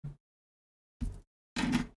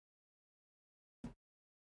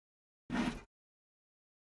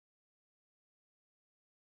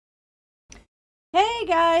Hey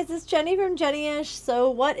guys, it's Jenny from Jennyish. So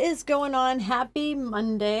what is going on? Happy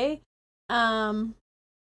Monday. Um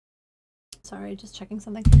Sorry, just checking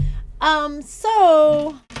something.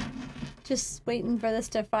 So just waiting for this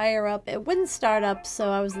to fire up. It wouldn't start up, so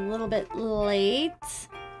I was a little bit late.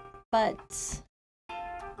 But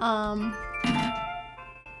oh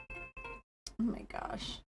my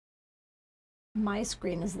gosh. My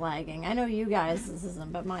screen is lagging. I know you guys this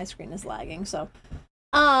isn't, but my screen is lagging, so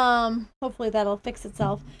hopefully that'll fix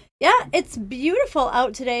itself. Yeah, it's beautiful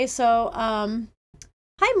out today, so hi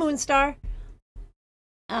Moonstar.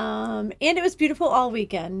 And it was beautiful all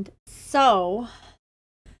weekend. So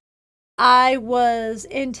I was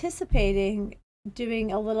anticipating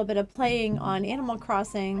doing a little bit of playing on Animal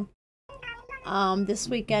Crossing this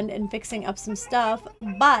weekend and fixing up some stuff,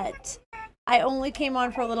 but I only came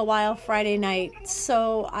on for a little while Friday night,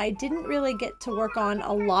 so I didn't really get to work on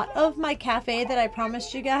a lot of my cafe that I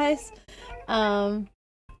promised you guys. Okay,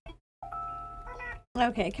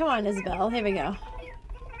 come on, Isabel. Here we go.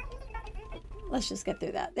 Let's just get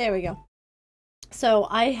through that. There we go. So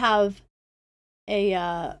I have a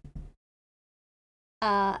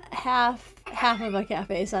half of a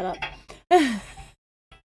cafe set up.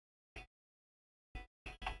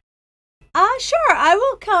 Sure, I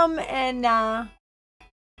will come and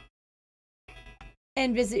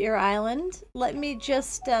visit your island. Let me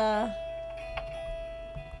just yeah,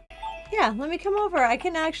 let me come over. I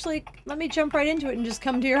can actually let me jump right into it and just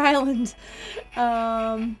come to your island.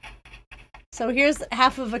 So here's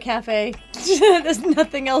half of a cafe. There's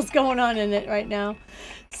nothing else going on in it right now.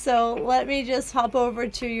 So let me just hop over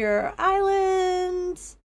to your island.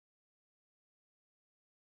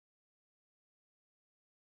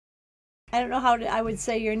 I don't know how I would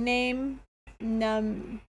say your name.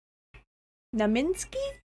 Naminsky?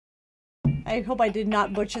 I hope I did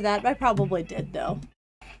not butcher that. I probably did, though.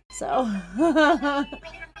 So,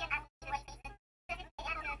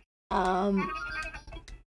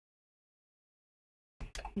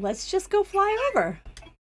 let's just go fly over.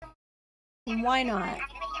 Why not?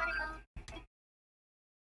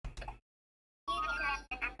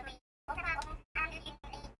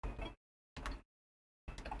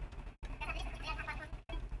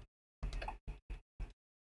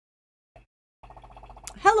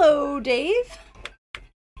 Hello, Dave.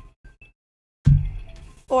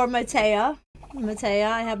 Or Matea. Matea,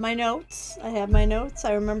 I have my notes. I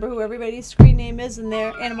remember who everybody's screen name is and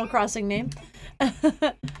their Animal Crossing name.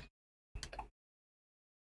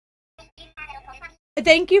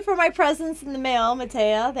 Thank you for my presents in the mail,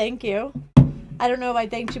 Matea. Thank you. I don't know if I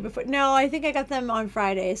thanked you before. No, I think I got them on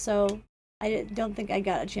Friday, so I don't think I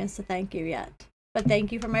got a chance to thank you yet. But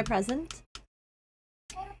thank you for my present.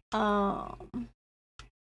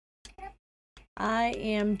 I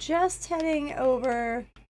am just heading over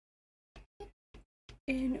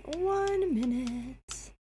in 1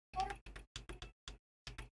 minute.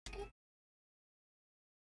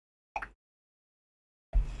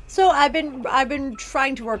 So I've been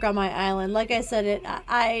trying to work on my island. Like I said,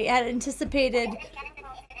 I had anticipated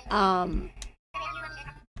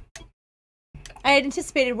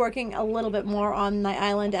working a little bit more on my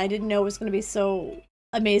island. I didn't know it was going to be so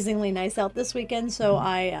amazingly nice out this weekend, so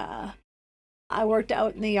I worked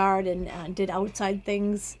out in the yard and did outside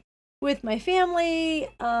things with my family.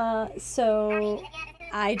 So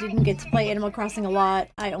I didn't get to play Animal Crossing a lot.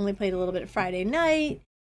 I only played a little bit Friday night.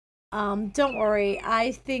 Don't worry.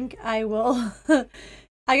 I think I will. I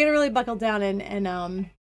gotta really buckle down and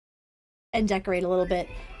decorate a little bit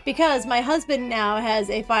because my husband now has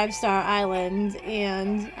a 5-star island,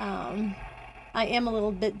 and I am a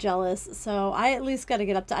little bit jealous. So I at least got to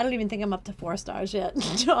get up to. I don't even think I'm up to 4 stars yet.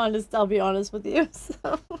 I'll be honest with you.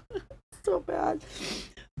 So bad.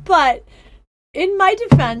 But in my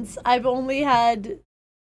defense, I've only had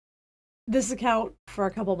this account for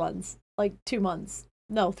a couple months, like 2 months.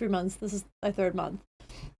 No, 3 months. This is my 3rd month.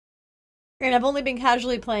 And I've only been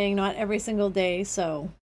casually playing, not every single day, so.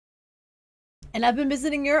 And I've been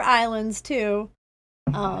visiting your islands, too.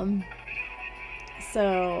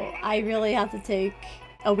 So I really have to take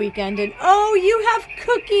a weekend and. Oh, you have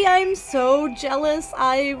Cookie! I'm so jealous.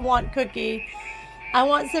 I want Cookie. I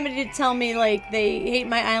want somebody to tell me, like, they hate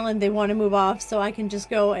my island, they want to move off, so I can just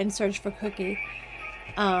go and search for Cookie.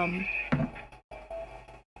 But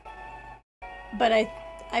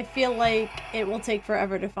I feel like it will take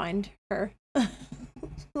forever to find her.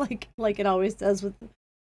 like it always does with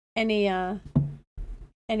any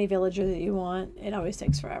villager that you want. It always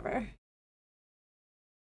takes forever.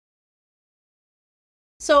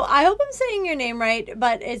 So I hope I'm saying your name right,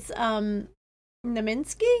 but it's Naminsky?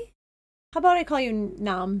 How about I call you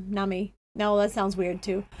Nami? No, that sounds weird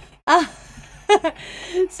too.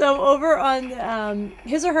 So over on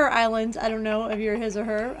his or her island, I don't know if you're his or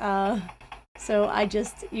her, so I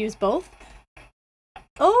just use both.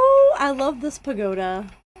 Oh, I love this pagoda.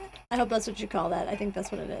 I hope that's what you call that. I think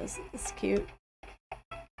that's what it is. It's cute.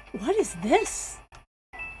 What is this?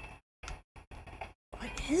 What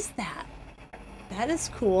is that? That is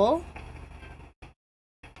cool.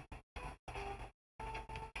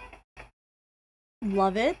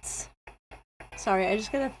 Love it. Sorry, I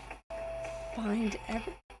just gotta find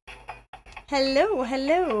every... Hello,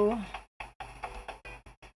 hello.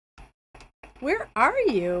 Where are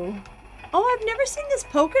you? Oh, I've never seen this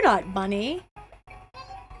polka dot bunny.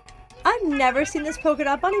 I've never seen this polka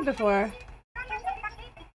dot bunny before.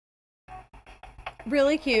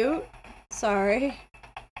 Really cute. Sorry.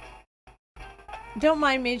 Don't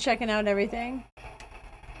mind me checking out everything.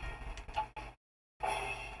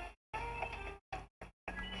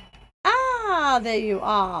 Ah, there you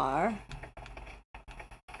are.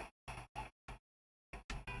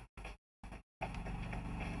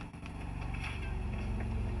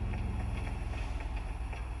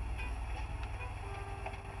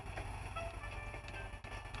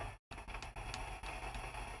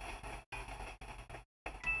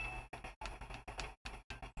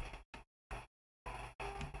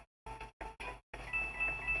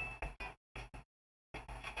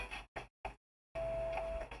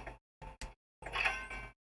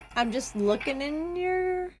 I'm just looking in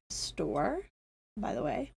your store, by the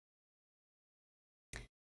way.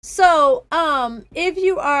 So, if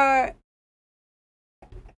you are...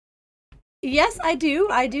 Yes, I do.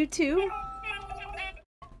 I do too.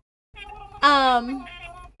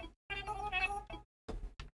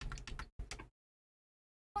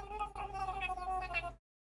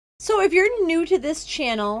 So if you're new to this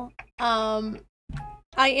channel, I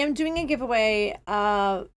am doing a giveaway,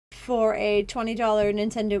 for a $20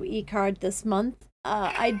 Nintendo e-card this month.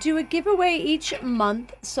 I do a giveaway each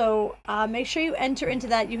month, so make sure you enter into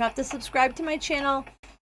that. You have to subscribe to my channel.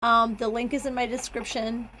 The link is in my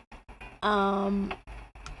description. And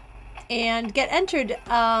get entered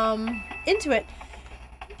into it.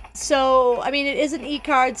 So, I mean, it is an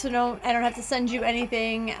e-card, so I don't have to send you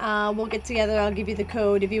anything. We'll get together. I'll give you the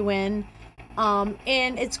code if you win.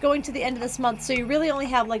 And it's going to the end of this month, so you really only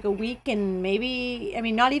have like a week and maybe, I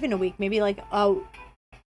mean, not even a week, maybe like, oh,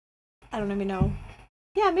 I don't even know.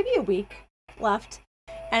 Yeah, maybe a week left.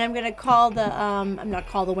 And I'm going to call the, I'm not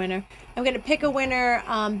call the winner. I'm going to pick a winner,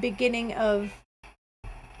 beginning of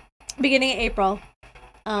April.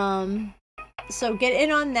 So get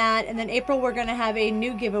in on that. And then April, we're going to have a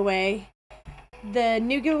new giveaway. The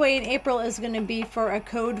new giveaway in April is going to be for a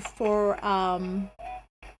code for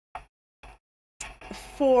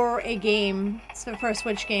a game, so for a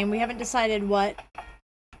Switch game. We haven't decided what.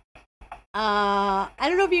 I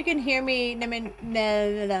don't know if you can hear me,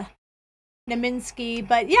 Naminsky,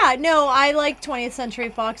 but yeah, no, I like 20th Century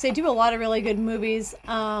Fox. They do a lot of really good movies.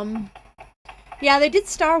 Yeah, they did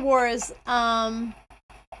Star Wars. I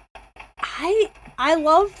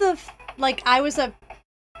love like, I was a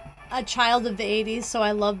child of the 80s, so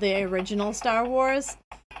I love the original Star Wars.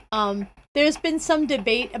 There's been some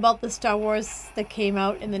debate about the Star Wars that came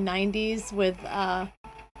out in the 90s with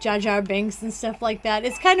Jar Jar Binks and stuff like that.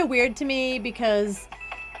 It's kind of weird to me because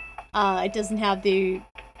it doesn't have the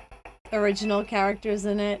original characters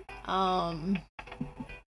in it. I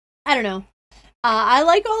don't know. I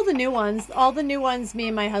like all the new ones. All the new ones me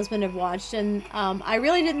and my husband have watched, and I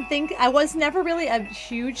really didn't think... I was never really a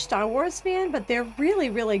huge Star Wars fan, but they're really,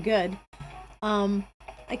 really good.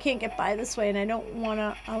 I can't get by this way, and I don't want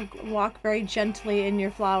to... I'll walk very gently in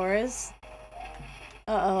your flowers.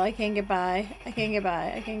 Uh-oh, I can't get by. I can't get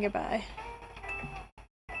by. I can't get by.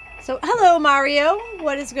 So, hello, Mario.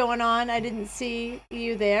 What is going on? I didn't see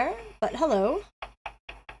you there, but hello.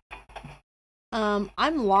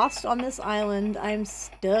 I'm lost on this island. I'm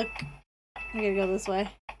stuck. I gotta go this way.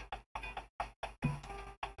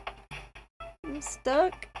 I'm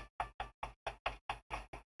stuck.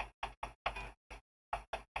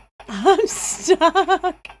 I'm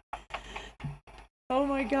stuck. Oh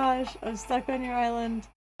my gosh, I'm stuck on your island.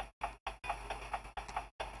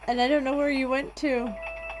 And I don't know where you went to.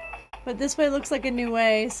 But this way looks like a new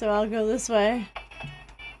way, so I'll go this way.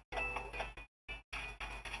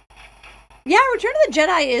 Yeah, Return of the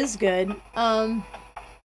Jedi is good.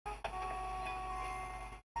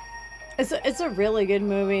 It's a really good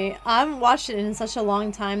movie. I haven't watched it in such a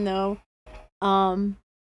long time though.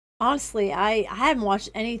 Honestly, I haven't watched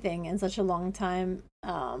anything in such a long time.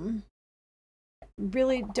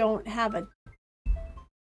 Really don't have a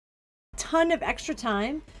ton of extra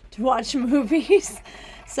time to watch movies.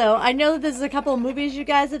 So I know that there's a couple of movies you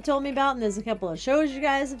guys have told me about, and there's a couple of shows you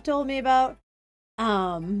guys have told me about.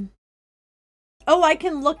 Oh, I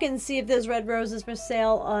can look and see if there's red roses for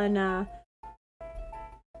sale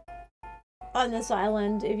on this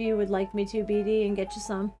island if you would like me to, BD, and get you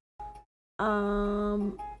some.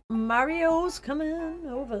 Mario's coming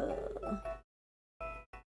over.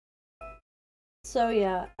 So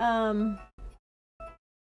yeah,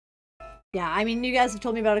 yeah, I mean, you guys have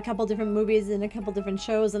told me about a couple different movies and a couple different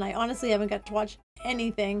shows, and I honestly haven't got to watch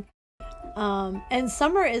anything. And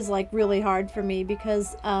summer is like really hard for me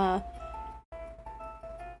because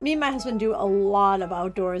me and my husband do a lot of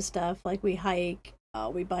outdoor stuff. Like we hike,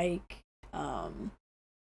 we bike,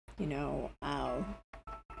 you know,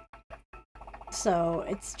 so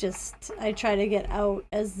it's just, I try to get out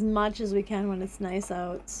as much as we can when it's nice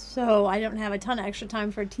out. So I don't have a ton of extra time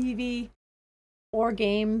for TV or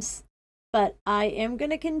games, but I am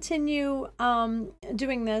going to continue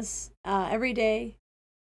doing this every day.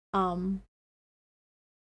 I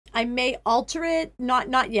may alter it,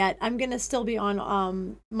 not yet. I'm going to still be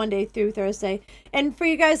on Monday through Thursday. And for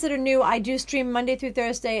you guys that are new, I do stream Monday through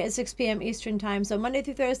Thursday at 6 p.m. Eastern time. So Monday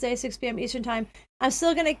through Thursday, 6 p.m. Eastern time. I'm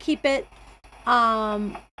still going to keep it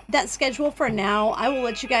that schedule for now. I will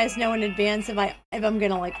let you guys know in advance if I'm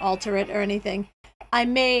going to like alter it or anything. I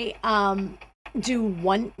may do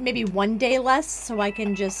maybe one day less so I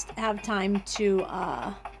can just have time to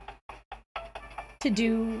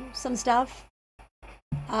do some stuff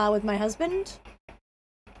with my husband.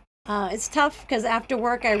 It's tough because after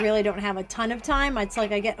work I really don't have a ton of time. It's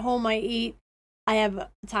like I get home, I eat, I have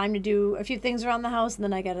time to do a few things around the house, and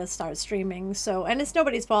then I gotta start streaming. So, and it's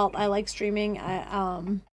nobody's fault. I like streaming.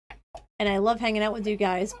 And I love hanging out with you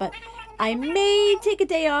guys, but I may take a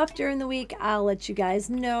day off during the week. I'll let you guys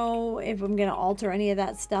know if I'm gonna alter any of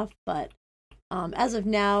that stuff, but as of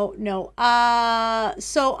now, no.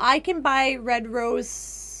 So I can buy red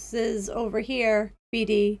roses over here,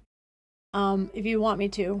 BD, if you want me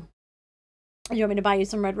to. You want me to buy you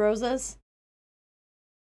some red roses?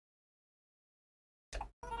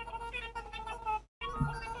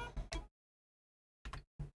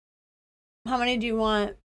 How many do you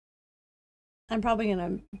want? I'm probably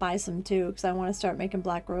gonna buy some too because I want to start making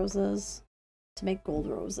black roses to make gold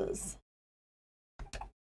roses.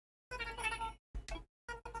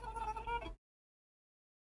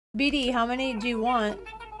 BD, how many do you want?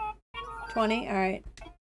 20? Alright.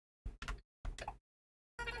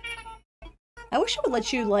 I wish it would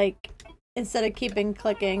let you, like, instead of keeping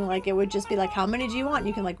clicking, like, it would just be like, how many do you want?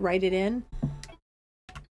 You can, like, write it in.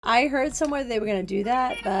 I heard somewhere they were going to do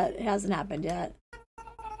that, but it hasn't happened yet.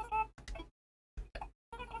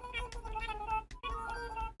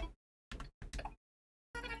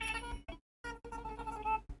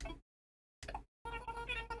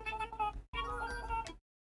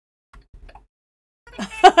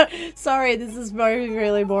 Sorry, this is very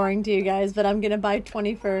really boring to you guys, but I'm gonna buy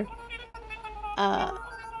 20 for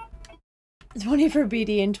 20 for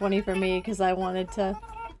BD and 20 for me because I want to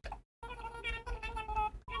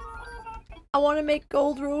make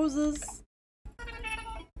gold roses,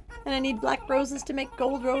 and I need black roses to make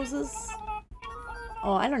gold roses.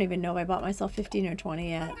 Oh, I don't even know if I bought myself 15 or 20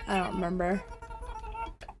 yet. I don't remember.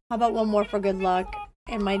 How about one more for good luck?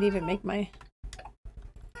 It might even make my...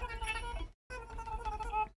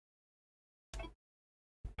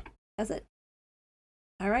 That's it.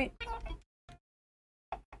 All right.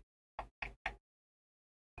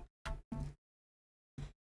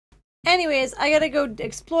 Anyways, I gotta go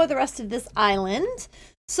explore the rest of this island.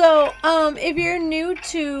 So, if you're new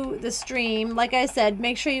to the stream, like I said,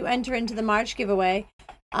 make sure you enter into the March giveaway.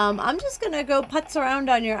 I'm just gonna go putz around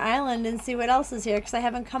on your island and see what else is here, because I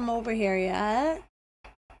haven't come over here yet.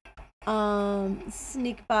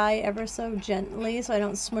 Sneak by ever so gently so I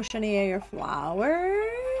don't smush any of your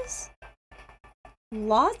flowers.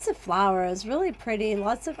 Lots of flowers, really pretty,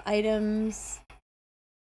 lots of items.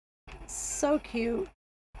 So cute.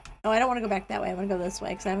 Oh, I don't want to go back that way. I want to go this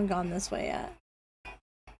way because I haven't gone this way yet.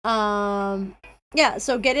 Yeah,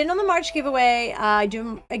 so get in on the March giveaway. I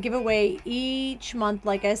do a giveaway each month,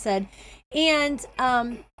 like I said. And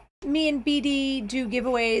me and BD do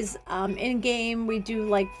giveaways in-game. We do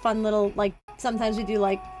like fun little, like sometimes we do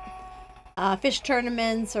like fish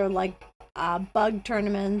tournaments or like bug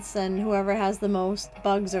tournaments, and whoever has the most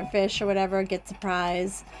bugs or fish or whatever gets a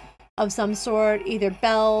prize of some sort, either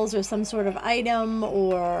bells or some sort of item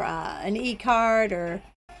or an e-card or,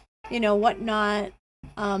 you know, whatnot.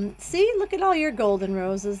 See, look at all your golden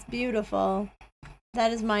roses. Beautiful.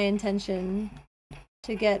 That is my intention,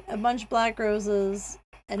 to get a bunch of black roses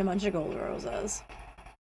and a bunch of gold roses.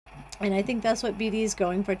 And I think that's what BD's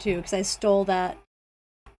going for too, because I stole that.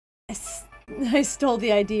 I stole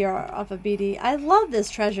the idea off of BD. I love this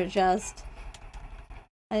treasure chest.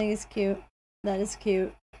 I think it's cute. That is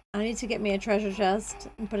cute. I need to get me a treasure chest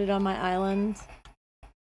and put it on my island.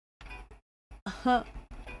 Oh,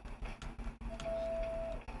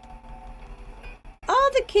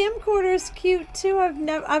 the camcorder's cute too.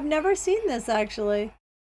 I've never seen this actually.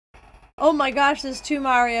 Oh my gosh, there's 2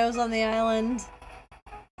 Marios on the island.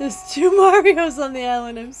 There's 2 Marios on the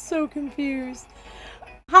island. I'm so confused.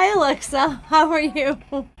 Hi Alexa, how are you?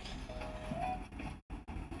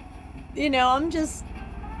 You know, I'm just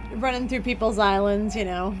running through people's islands, you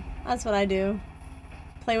know. That's what I do.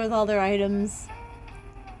 Play with all their items.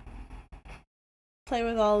 Play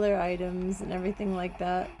with all their items and everything like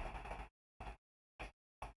that.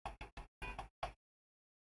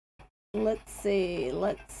 Let's see.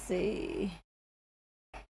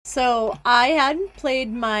 So I hadn't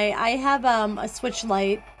played my, I have a Switch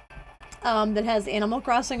Lite that has Animal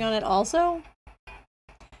Crossing on it also.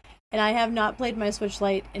 And I have not played my Switch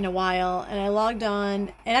Lite in a while. And I logged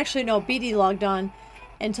on, and actually no, BD logged on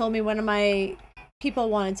and told me one of my people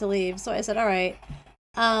wanted to leave. So I said, all right,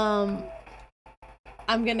 I'm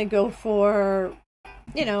gonna go for,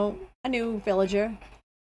 you know, a new villager.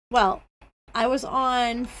 Well, I was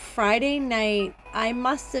on Friday night. I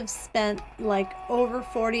must have spent like over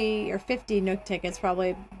 40 or 50 Nook tickets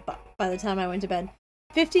probably by the time I went to bed.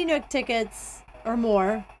 50 Nook tickets or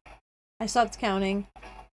more. I stopped counting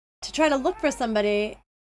to try to look for somebody.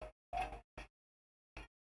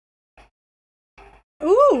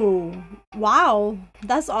 Ooh, wow,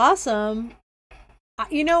 that's awesome.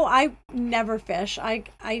 You know, I never fish. I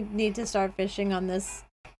need to start fishing on this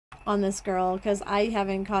girl, because I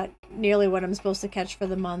haven't caught nearly what I'm supposed to catch for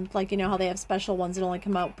the month. Like, you know how they have special ones that only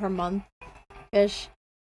come out per month fish?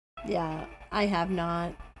 Yeah, I have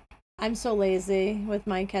not. I'm so lazy with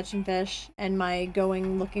my catching fish and my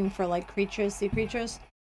going looking for like creatures, sea creatures.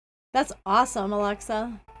 That's awesome,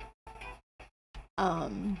 Alexa.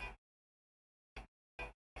 But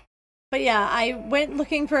yeah, I went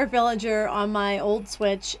looking for a villager on my old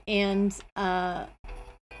Switch, and I'm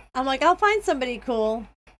like, I'll find somebody cool.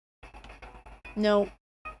 No,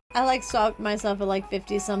 I like stopped myself at like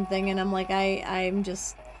 50 something, and I'm like, I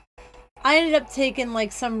ended up taking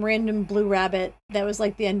like some random blue rabbit that was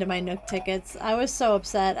like the end of my Nook tickets. I was so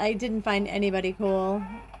upset. I didn't find anybody cool.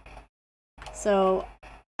 So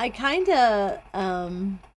I kind of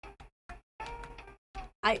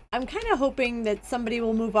I'm kind of hoping that somebody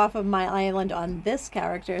will move off of my island on this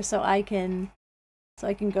character so I can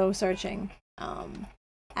go searching.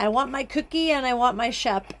 I want my Cookie and I want my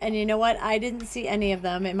Shep, and you know what? I didn't see any of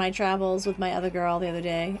them in my travels with my other girl the other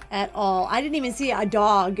day at all. I didn't even see a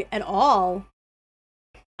dog at all.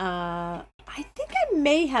 I think I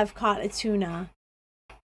may have caught a tuna.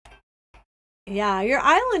 Yeah, your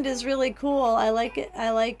island is really cool. I like it.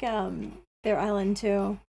 I like their island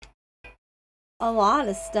too. A lot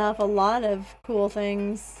of stuff, a lot of cool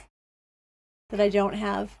things that I don't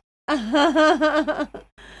have.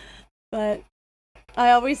 But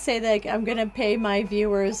I always say that I'm gonna pay my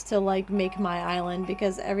viewers to like make my island,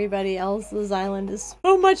 because everybody else's island is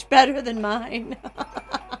so much better than mine.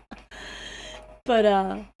 But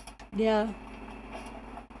yeah.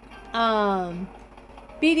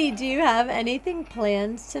 BD, do you have anything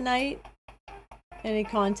planned tonight? Any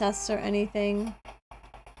contests or anything?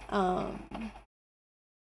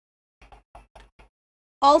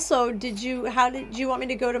 Also, how did you want me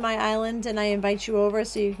to go to my island and I invite you over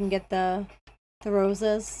so you can get the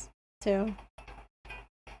roses too?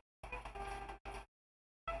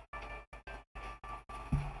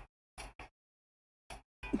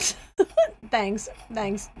 Thanks,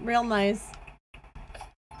 real nice.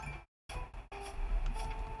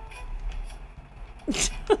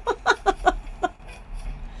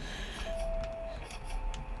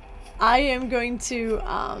 I am going to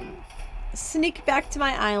sneak back to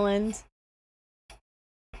my island.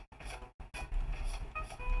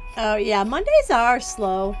 Oh yeah, Mondays are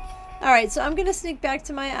slow. Alright, so I'm gonna sneak back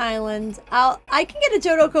to my island. I can get a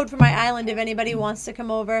dodo code for my island if anybody wants to come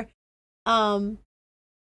over.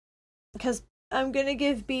 Because I'm gonna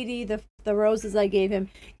give BD the roses I gave him.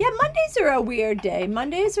 Yeah, Mondays are a weird day.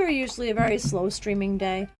 Mondays are usually a very slow streaming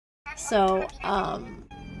day. So,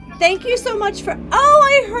 thank you so much for... Oh,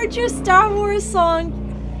 I heard your Star Wars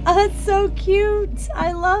song! Oh, that's so cute!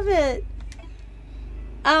 I love it!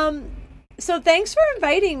 So thanks for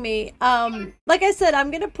inviting me. Like I said,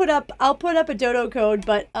 I'll put up a dodo code,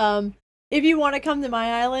 but, if you want to come to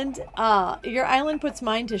my island, your island puts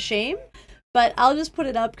mine to shame, but I'll just put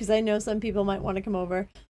it up because I know some people might want to come over.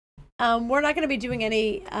 We're not going to be doing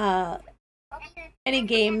any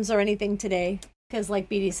games or anything today because, like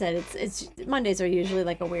BD said, it's Mondays are usually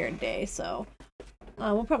like a weird day. So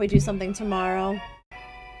we'll probably do something tomorrow.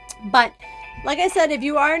 But like I said, if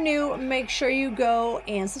you are new, make sure you go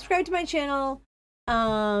and subscribe to my channel.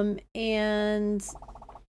 And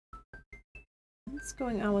what's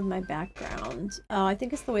going on with my background? Oh, I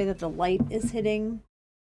think it's the way that the light is hitting.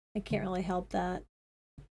 I can't really help that.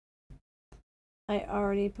 I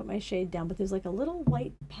already put my shade down, but there's like a little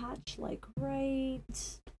white patch like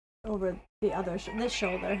right over the other this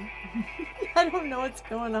shoulder. I don't know what's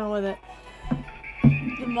going on with it.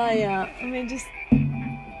 Let me just...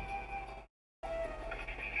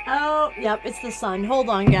 Oh, yep, it's the sun. Hold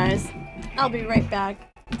on, guys. I'll be right back.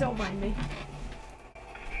 Don't mind me.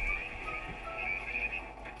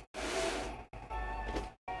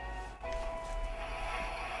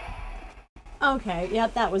 Okay,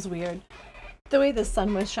 yep, that was weird. The way the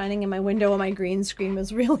sun was shining in my window on my green screen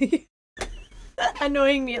was really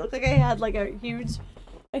annoying me. It looked like I had like a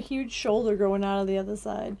huge shoulder growing out of the other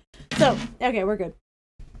side. So, okay, we're good.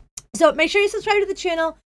 So make sure you subscribe to the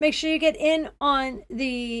channel. Make sure you get in on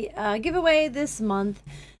the giveaway this month.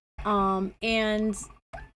 And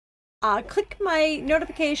click my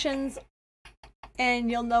notifications and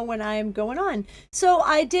you'll know when I'm going on. So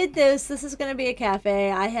I did this. This is going to be a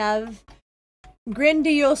cafe. I have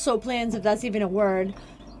grandioso plans, if that's even a word,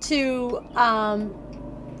 to,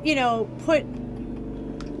 you know, put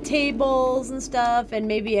tables and stuff and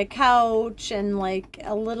maybe a couch and like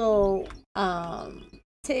a little,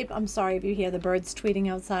 tape. I'm sorry if you hear the birds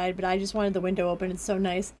tweeting outside, but I just wanted the window open. It's so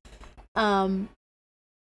nice. And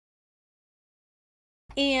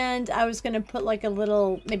I was going to put like a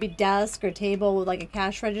little maybe desk or table with like a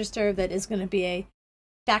cash register that is going to be a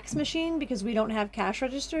fax machine because we don't have cash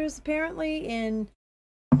registers apparently in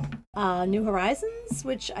New Horizons,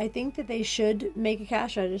 which I think that they should make a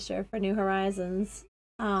cash register for New Horizons.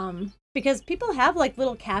 Because people have like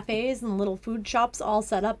little cafes and little food shops all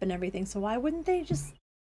set up and everything, so why wouldn't they just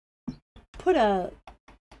put a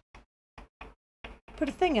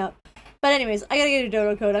thing up? But anyways, I gotta get a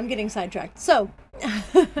dodo code. I'm getting sidetracked. So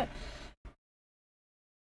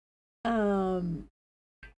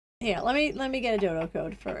here, let me get a dodo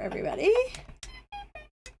code for everybody.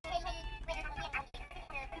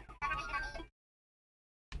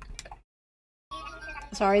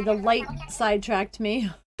 Sorry, the light sidetracked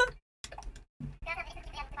me.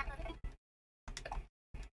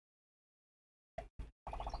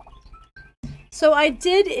 So I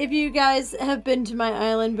did, if you guys have been to my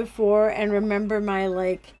island before and remember my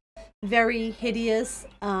like very hideous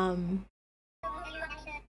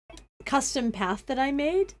custom path that I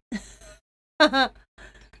made.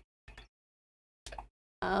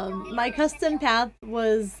 My custom path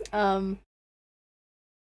was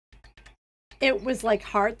it was like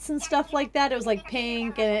hearts and stuff like that. It was like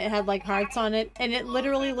pink and it had like hearts on it, and it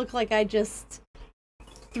literally looked like I just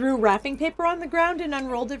threw wrapping paper on the ground and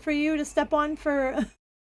unrolled it for you to step on for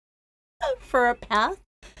a path.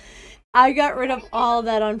 I got rid of all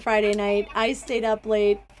that on Friday night. I stayed up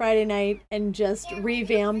late Friday night and just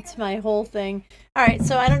revamped my whole thing. All right,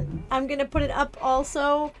 so I'm going to put it up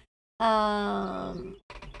also.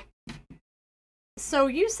 So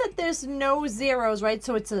you said there's no zeros, right?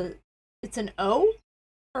 So it's an O,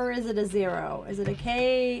 or is it a 0? Is it a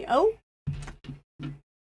K-O?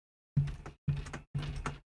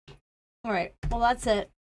 All right, well, that's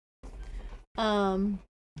it. Yeah,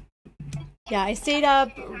 I stayed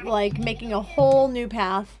up, like, making a whole new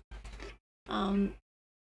path.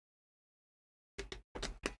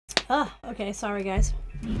 Okay, sorry, guys.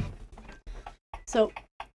 So,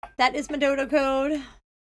 that is my dodo code.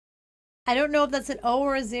 I don't know if that's an O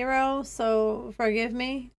or a 0, so forgive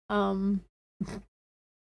me.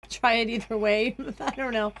 Try it either way. I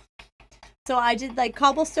don't know. So I did like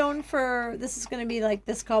cobblestone for, this is going to be like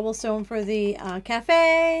this cobblestone for the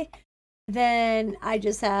cafe. Then I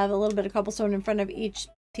just have a little bit of cobblestone in front of each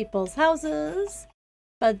people's houses.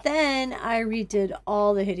 But then I redid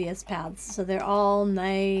all the hideous paths. So they're all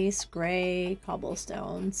nice gray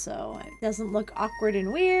cobblestone. So it doesn't look awkward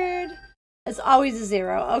and weird. It's always a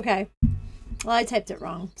 0. Okay. Well, I typed it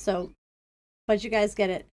wrong. So, but you guys get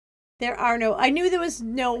it. There are no, I knew there was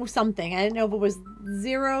no something. I didn't know if it was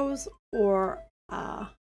zeros or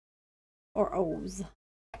O's.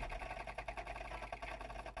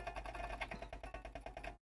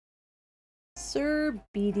 Sir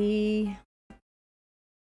Beatty.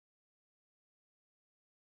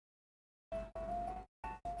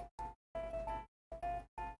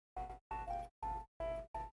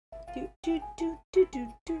 Do do do do do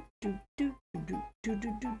do do do do do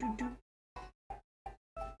do do do.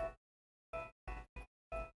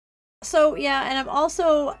 So yeah, and I'm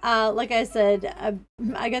also, like I said,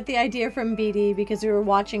 I got the idea from BD because we were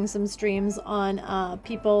watching some streams on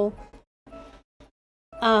people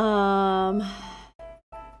um,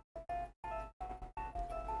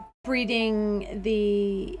 breeding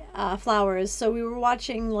the flowers. So we were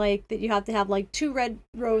watching like that you have to have like 2 red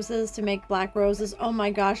roses to make black roses. Oh my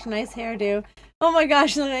gosh, nice hairdo. Oh my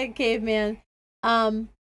gosh, look like a caveman. Hi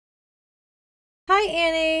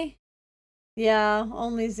Annie. Yeah,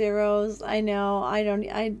 only zeros. I know. I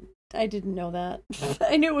didn't know that.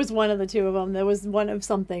 I knew it was one of the two of them. There was one of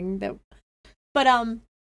something that but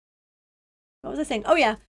what was I saying? Oh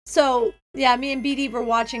yeah. So, yeah, me and BD were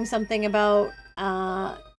watching something about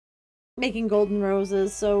making golden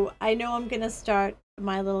roses. So, I know I'm going to start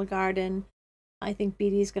my little garden. I think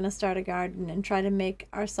BD's going to start a garden and try to make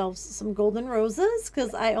ourselves some golden roses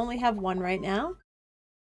cuz I only have one right now.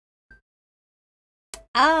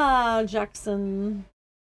 Ah, Jackson.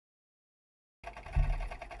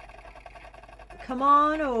 Come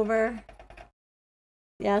on over.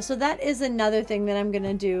 Yeah, so that is another thing that I'm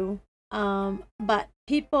gonna do. But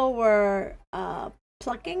people were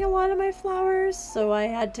plucking a lot of my flowers, so I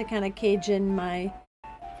had to kind of cage in my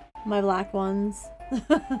black ones.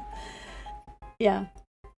 Yeah,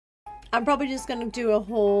 I'm probably just gonna do a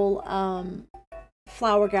whole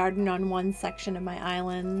flower garden on one section of my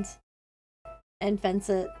island and fence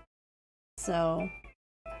it. So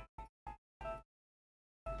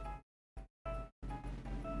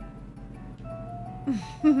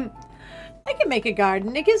I can make a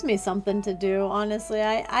garden. It gives me something to do, honestly.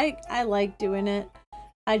 I like doing it.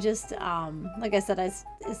 I just like I said, it's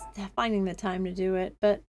finding the time to do it,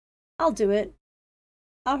 but I'll do it.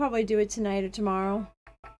 I'll probably do it tonight or tomorrow.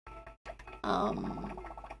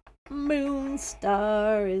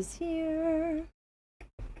 Moonstar is here.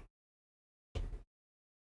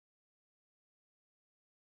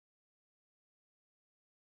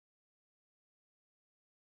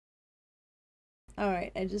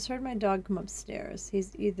 Alright, I just heard my dog come upstairs.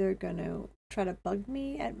 He's either gonna try to bug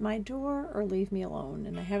me at my door or leave me alone,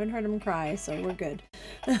 and I haven't heard him cry, so we're good.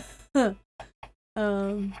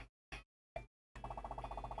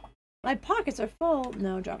 My pockets are full.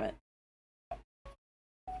 No, drop it.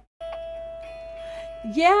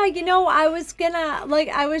 Yeah, you know, I was gonna, like,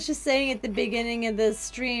 I was just saying at the beginning of the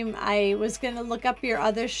stream, I was gonna look up your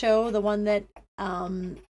other show, the one that,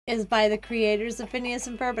 is by the creators of Phineas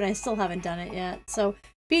and Ferb, and I still haven't done it yet. So,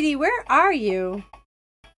 BD, where are you?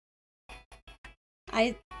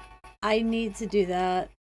 I need to do that.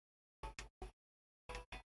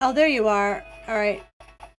 Oh, there you are. All right.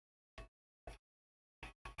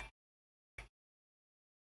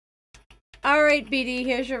 All right, BD,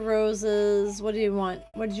 here's your roses. What do you want?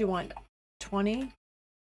 What did you want? 20?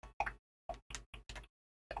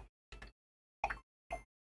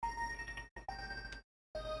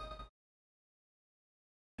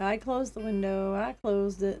 I closed the window. I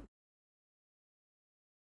closed it.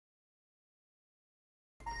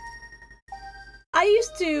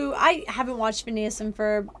 I haven't watched Phineas and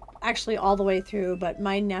Ferb actually all the way through, but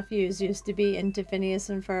my nephews used to be into Phineas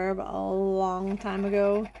and Ferb a long time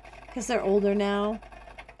ago because they're older now.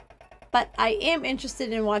 But I am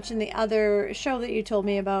interested in watching the other show that you told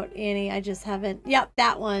me about, Annie. I just haven't. Yep,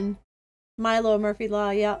 that one. Milo Murphy Law,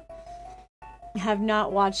 yep. Have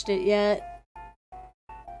not watched it yet.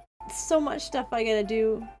 So much stuff I gotta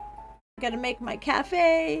do. Gotta make my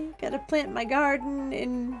cafe. Gotta plant my garden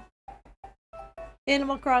in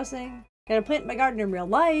Animal Crossing. Gotta plant my garden in real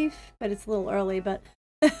life, but it's a little early, but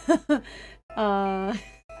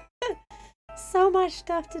so much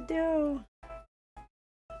stuff to do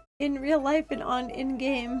in real life and on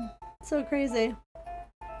in-game. So crazy.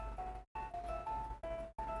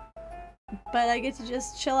 But I get to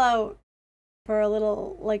just chill out for a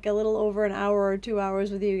little over an hour or 2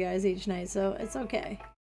 hours with you guys each night, so it's okay.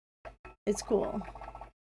 It's cool.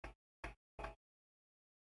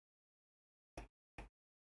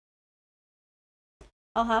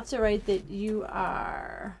 I'll have to write that you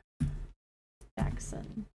are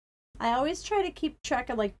Jackson. I always try to keep track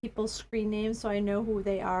of like people's screen names so I know who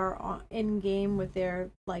they are in game with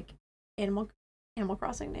their like Animal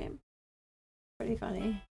Crossing name. Pretty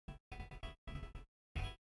funny.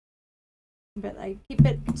 But I keep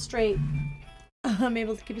it straight. I'm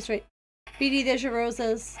able to keep it straight. BD, there's your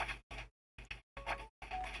roses.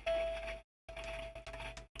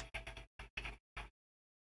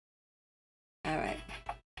 Alright.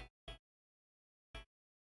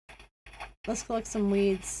 Let's collect some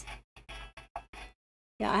weeds.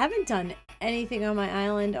 Yeah, I haven't done anything on my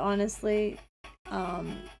island, honestly.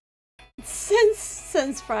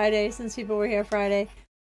 Since Friday, since people were here Friday.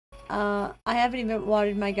 I haven't even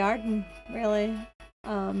watered my garden, really.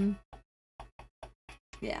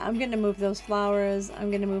 Yeah, I'm gonna move those flowers.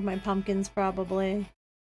 I'm gonna move my pumpkins probably.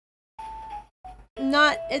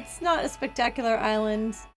 It's not a spectacular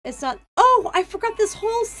island. It's not. Oh, I forgot this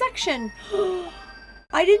whole section.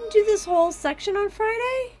 I didn't do this whole section on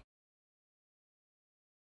Friday?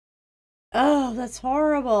 Oh, that's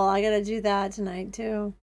horrible. I gotta do that tonight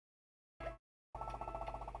too.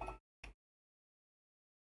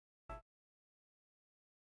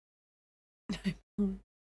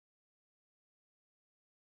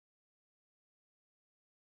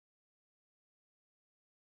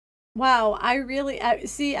 Wow,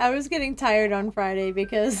 see, I was getting tired on Friday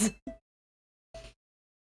because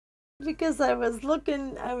I was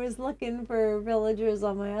looking for villagers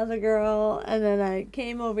on my other girl, and then I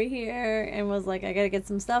came over here and was like, I gotta get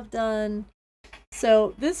some stuff done.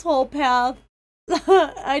 So this whole path,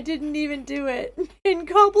 I didn't even do it in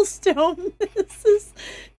cobblestone. This is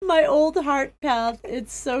my old heart path.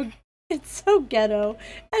 It's so ghetto.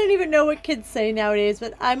 I don't even know what kids say nowadays,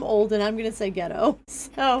 but I'm old and I'm gonna say ghetto.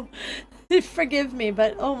 So forgive me,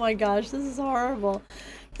 but oh my gosh, this is horrible.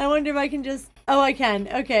 I wonder if I can just... Oh, I can.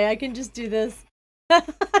 Okay, I can just do this. I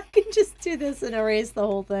can just do this and erase the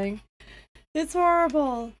whole thing. It's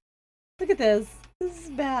horrible. Look at this. This is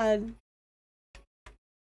bad.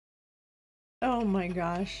 Oh my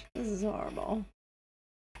gosh. This is horrible.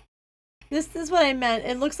 This is what I meant.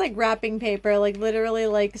 It looks like wrapping paper. Like, literally,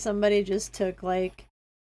 like, somebody just took, like...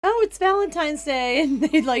 Oh, it's Valentine's Day! And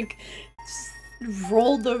they, like, just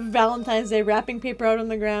rolled the Valentine's Day wrapping paper out on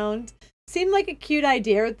the ground. Seemed like a cute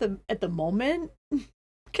idea at the moment,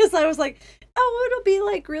 because I was like, oh, it'll be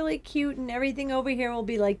like really cute and everything over here will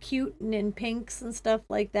be like cute and in pinks and stuff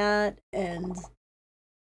like that. And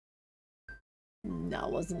no,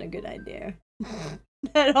 it wasn't a good idea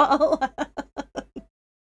at all.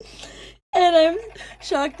 And I'm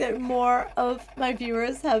shocked that more of my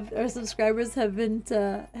viewers or subscribers haven't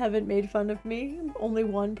made fun of me. Only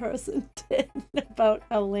one person did about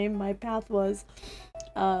how lame my path was.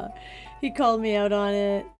 He called me out on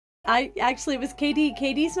it. It was KD.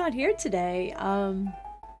 KD's not here today. I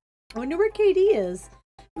wonder where KD is.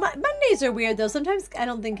 Mondays are weird though. Sometimes I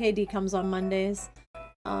don't think KD comes on Mondays.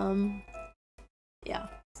 Yeah,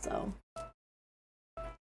 so.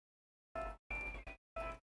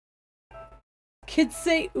 Kids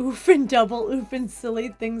say oof and double oof and silly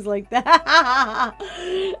things like that. I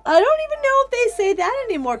don't even know if they say that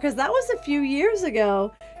anymore, because that was a few years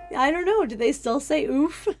ago. I don't know. Do they still say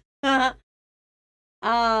oof? What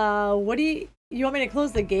do you want me to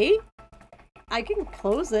close the gate? I can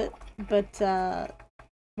close it, but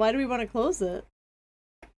why do we want to close it?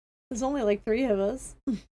 There's only like 3 of us.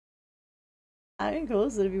 I can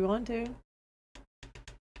close it if you want to.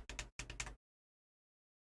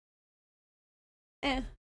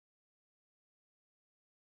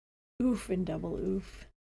 Oof and double oof.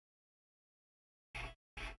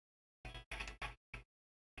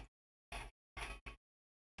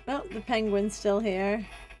 Oh, the penguin's still here.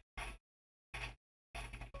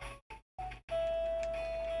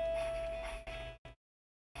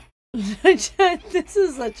 This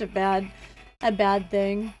is such a bad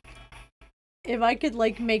thing. If I could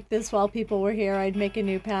like make this while people were here, I'd make a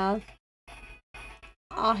new path.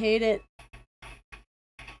 I'll hate it.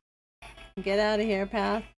 Get out of here,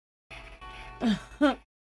 path.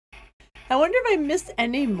 I wonder if I missed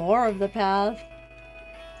any more of the path.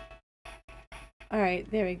 Alright,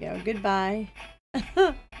 there we go. Goodbye.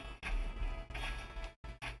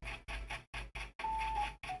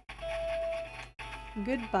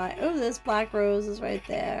 Goodbye. Oh, this black rose is right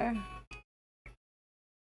there.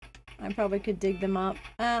 I probably could dig them up.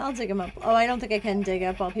 I'll dig them up. Oh, I don't think I can dig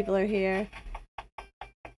up while people are here.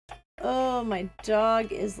 Oh, my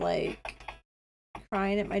dog is like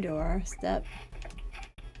crying at my doorstep.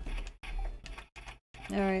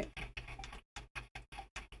 Alright.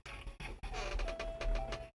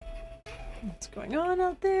 What's going on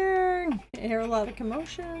out there? I hear a lot of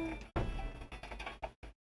commotion.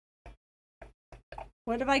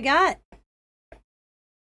 What have I got?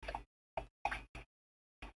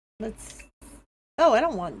 Let's... Oh, I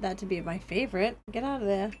don't want that to be my favorite. Get out of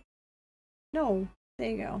there. No. There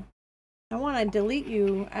you go. I want to delete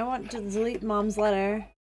you. I want to delete Mom's letter.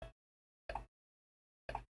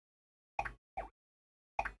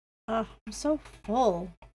 Oh, I'm so full.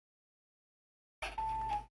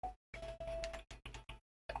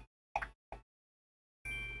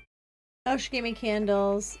 Oh, she gave me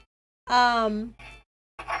candles.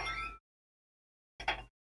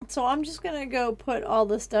 So I'm just gonna go put all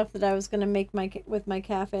the stuff that I was gonna make with my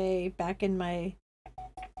cafe back in my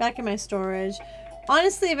storage.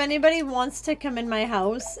 Honestly, if anybody wants to come in my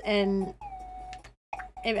house and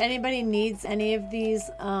if anybody needs any of these,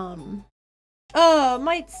 oh,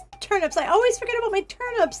 my turnips. I always forget about my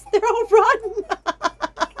turnips. They're all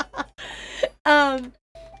rotten.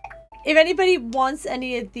 If anybody wants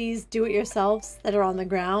any of these do-it-yourselves that are on the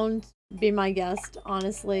ground, be my guest,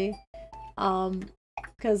 honestly.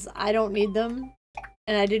 Because I don't need them.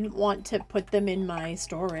 And I didn't want to put them in my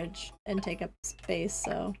storage and take up space,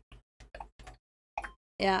 so.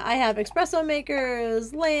 Yeah, I have espresso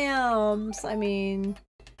makers, lamps, I mean,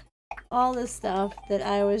 all this stuff that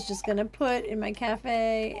I was just gonna put in my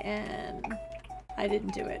cafe, and I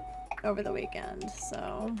didn't do it over the weekend,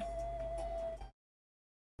 so.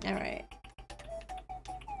 Alright.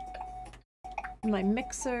 My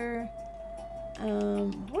mixer.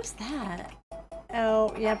 What's that?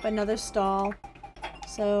 Oh, yep, another stall.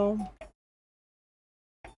 So,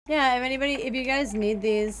 yeah, if you guys need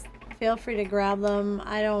these, feel free to grab them.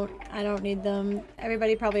 I don't need them.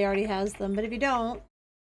 Everybody probably already has them, but if you don't,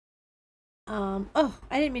 oh,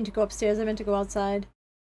 I didn't mean to go upstairs. I meant to go outside.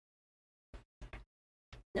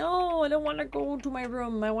 No, I don't want to go to my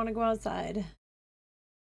room. I want to go outside.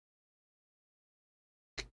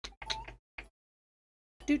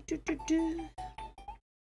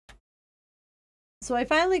 So I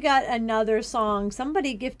finally got another song.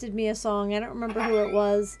 Somebody gifted me a song. I don't remember who it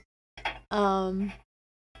was.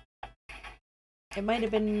 It might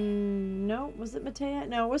have been, no, was it Matea?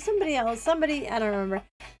 No, it was somebody else. Somebody, I don't remember.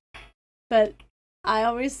 But I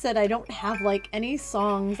always said I don't have like any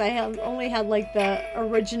songs. I have only had like the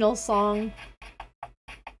original song.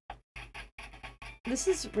 This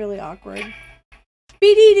is really awkward.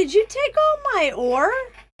 BD, did you take all my ore?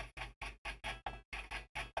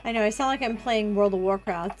 I know, I sound like I'm playing World of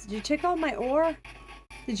Warcraft. Did you take all my ore?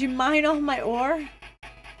 Did you mine all my ore?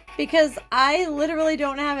 Because I literally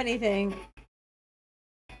don't have anything.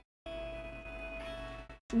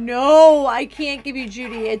 No, I can't give you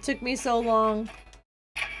Judy. It took me so long.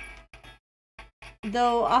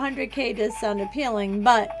 Though 100k does sound appealing,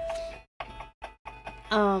 but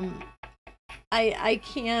I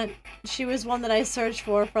can't. She was one that I searched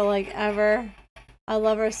for like ever. I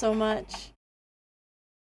love her so much.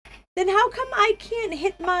 Then how come I can't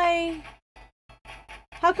hit my...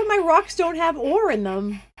 How come my rocks don't have ore in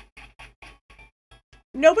them?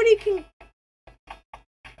 Nobody can...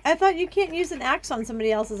 I thought you can't use an axe on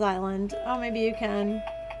somebody else's island. Oh, maybe you can.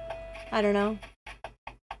 I don't know.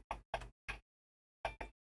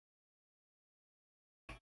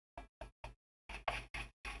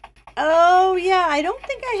 Oh, yeah, I don't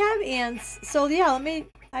think I have ants. So, yeah,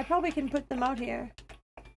 I probably can put them out here.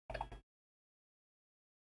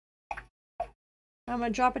 I'm gonna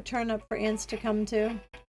drop a turnip for ants to come to.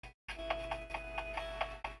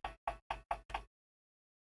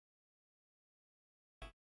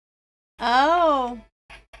 Oh,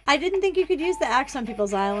 I didn't think you could use the axe on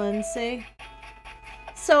people's islands, see?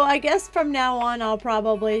 So I guess from now on I'll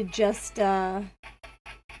probably just,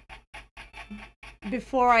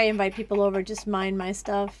 before I invite people over, just mine my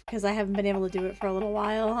stuff, because I haven't been able to do it for a little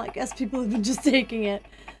while. I guess people have been just taking it.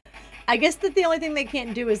 I guess that the only thing they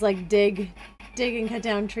can't do is like dig and cut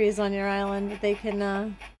down trees on your island, but they can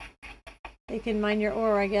mine your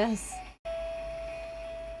ore, I guess.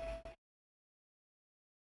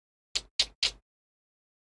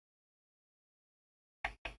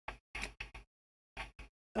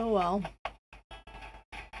 Oh well.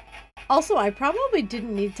 Also, I probably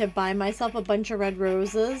didn't need to buy myself a bunch of red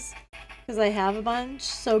roses, because I have a bunch.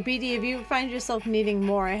 So BD, if you find yourself needing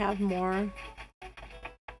more, I have more.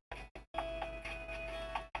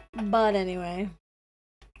 But anyway.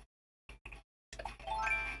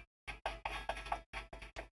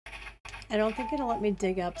 I don't think it'll let me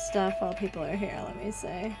dig up stuff while people are here, let me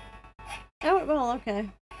see. Oh, well, okay.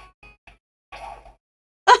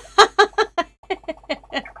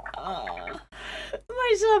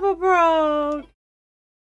 My shovel broke!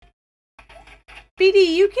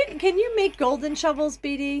 BD, can you make golden shovels,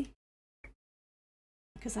 BD?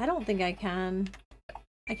 Because I don't think I can.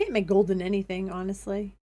 I can't make golden anything,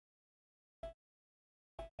 honestly.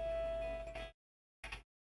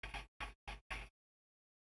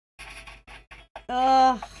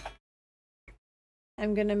 Ugh.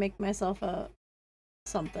 I'm gonna make myself a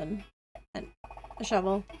something. A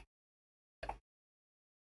shovel.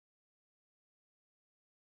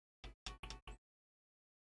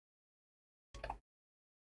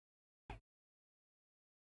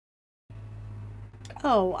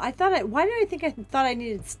 Oh, why did I think I thought I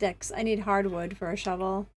needed sticks? I need hardwood for a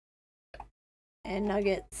shovel. And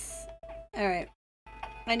nuggets. Alright.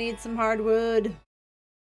 I need some hardwood.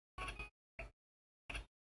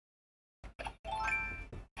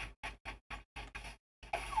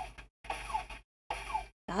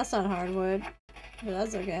 That's not hardwood, but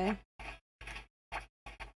that's okay.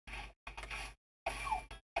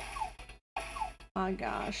 Oh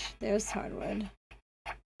gosh, there's hardwood.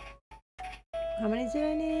 How many do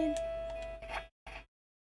I need?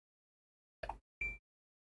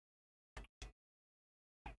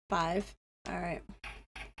 5. Alright.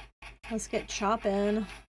 Let's get chopping.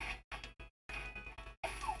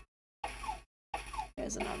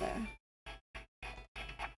 Here's another.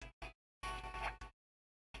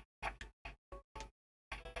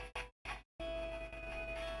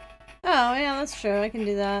 Oh, yeah, that's true. I can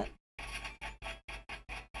do that.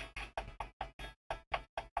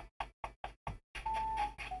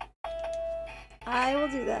 I will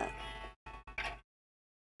do that.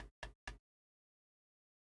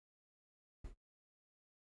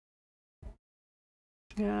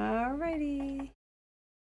 Alrighty.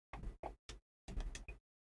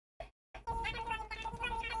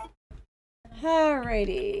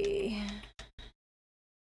 Alrighty.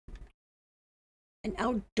 An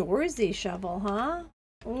outdoorsy shovel, huh?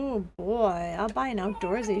 Oh boy, I'll buy an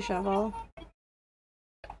outdoorsy shovel.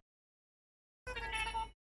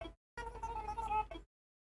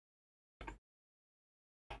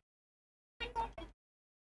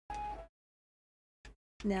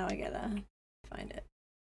 Now I gotta find it.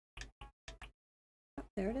 Oh,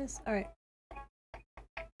 there it is. Alright.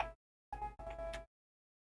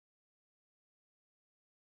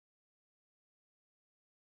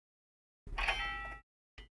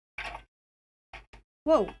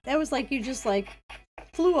 Whoa, that was like you just like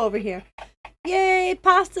flew over here. Yay,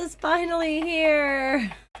 pasta's finally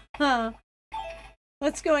here! Huh.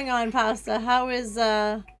 What's going on, Pasta? How is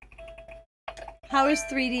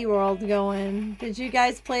 3D World going? Did you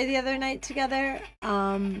guys play the other night together?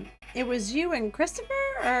 It was you and Christopher?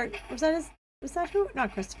 Or was that who?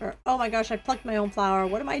 Not Christopher. Oh my gosh, I plucked my own flower.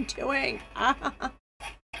 What am I doing?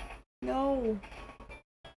 No.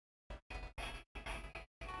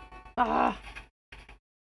 Ah.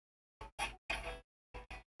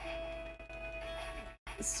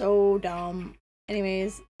 So dumb.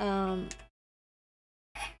 Anyways, oh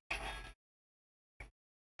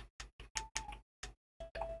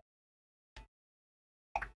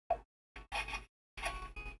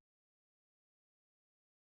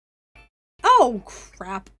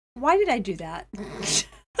crap. Why did I do that?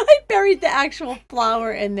 I buried the actual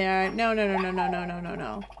flower in there. No, no, no, no, no, no, no, no,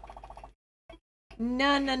 no.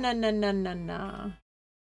 No, no, no, no, no, no, no.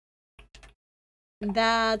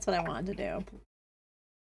 That's what I wanted to do.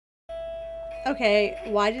 Okay,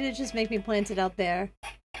 why did it just make me plant it out there?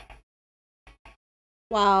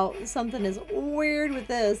 Wow, something is weird with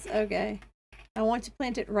this. Okay. I want to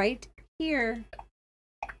plant it right here.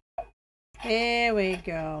 There we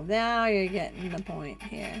go. Now you're getting the point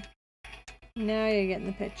here. Now you're getting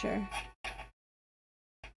the picture.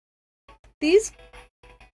 These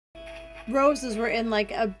roses were in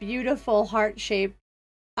like a beautiful heart shape.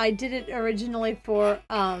 I did it originally for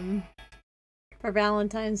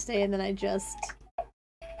Valentine's Day, and then I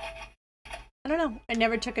don't know. I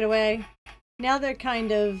never took it away. Now they're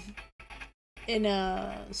kind of in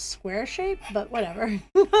a square shape, but whatever.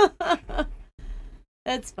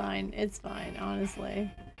 It's fine. It's fine, honestly.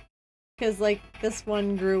 Because, like, this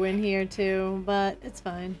one grew in here, too, but it's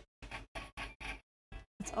fine.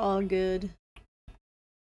 It's all good.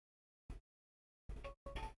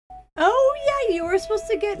 Oh, yeah, you were supposed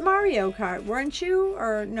to get Mario Kart, weren't you?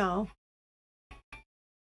 Or no?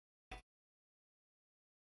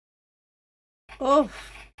 Oh,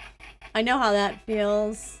 I know how that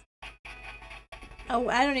feels. Oh,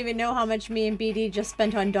 I don't even know how much me and BD just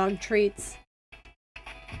spent on dog treats.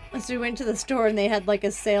 So we went to the store and they had like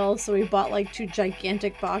a sale, so we bought like 2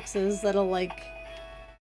 gigantic boxes that'll like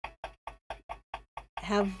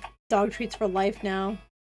have dog treats for life now.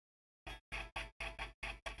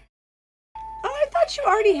 Oh, I thought you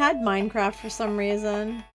already had Minecraft for some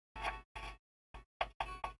reason.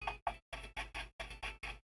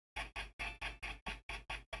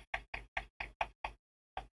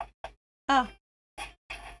 Oh.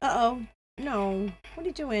 Uh-oh. No. What are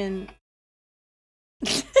you doing?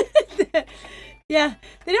 Yeah,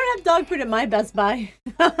 they don't have dog food at my Best Buy.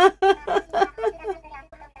 I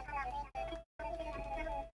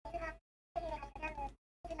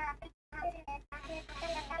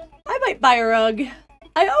might buy a rug.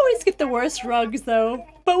 I always get the worst rugs though,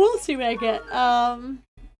 but we'll see what I get.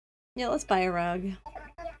 Yeah, let's buy a rug.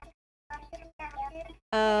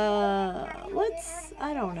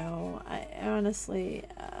 I don't know. I honestly,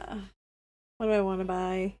 what do I want to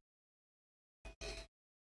buy?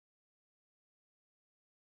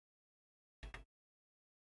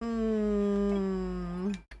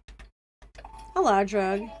 A large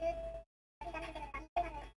rug.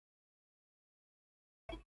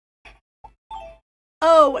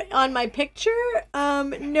 Oh, on my picture?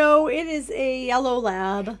 No, it is a yellow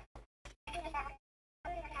lab.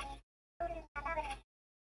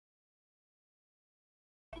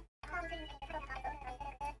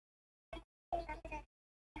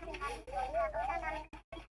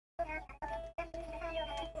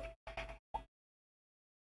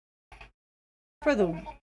 For the...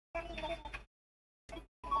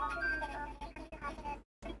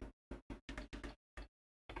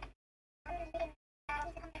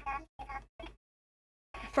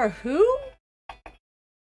 For who?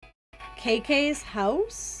 KK's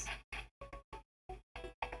house?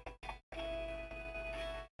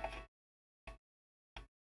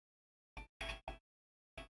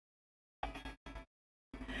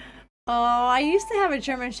 Oh, I used to have a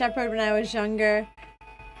German Shepherd when I was younger.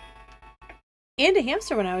 And a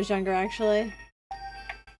hamster when I was younger, actually.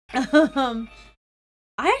 I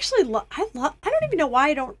actually I don't even know why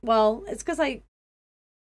I don't, well, it's because I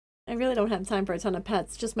really don't have time for a ton of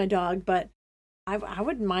pets, just my dog, but I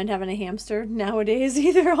wouldn't mind having a hamster nowadays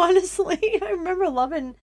either, honestly. I remember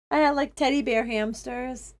loving, I had like teddy bear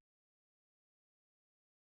hamsters.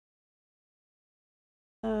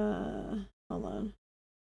 Hold on.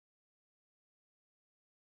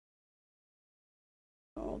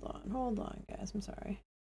 Hold on, guys, I'm sorry.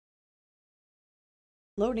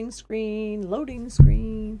 Loading screen, loading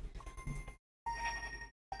screen.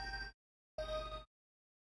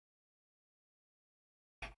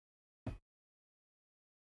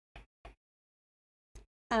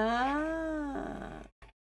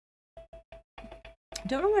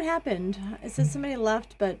 Don't know what happened. It says somebody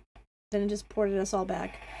left, but then it just ported us all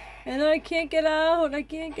back. And I can't get out. I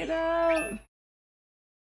can't get out.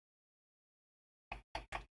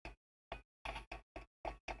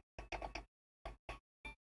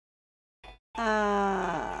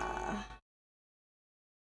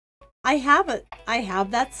 I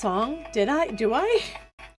have that song. Did I? Do I?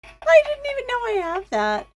 I didn't even know I have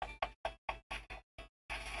that.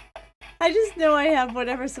 I just know I have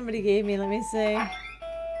whatever somebody gave me. Let me see.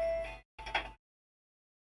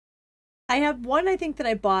 I have one I think that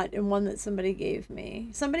I bought and one that somebody gave me.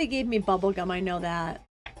 Somebody gave me bubblegum, I know that.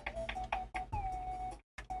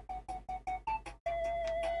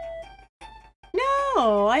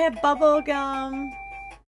 No, I have bubblegum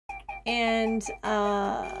and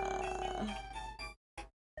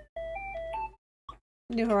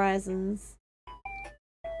New Horizons.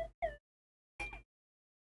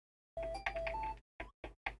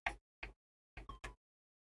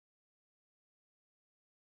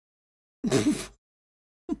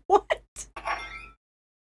 What?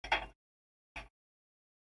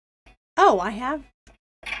 Oh, I have...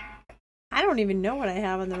 I don't even know what I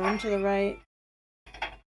have in the room to the right.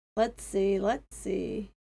 Let's see, let's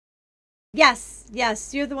see. Yes,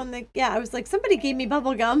 yes, you're the one that... Yeah, I was like, somebody gave me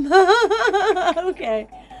bubblegum. Okay.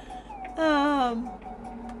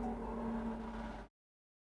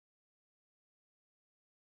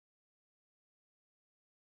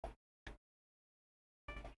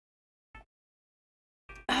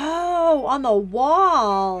 Oh, on the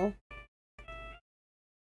wall.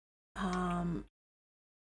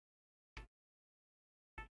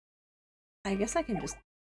 I guess I can just...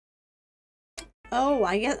 Oh,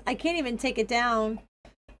 I guess I can't even take it down.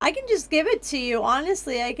 I can just give it to you.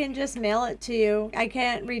 Honestly, I can just mail it to you. I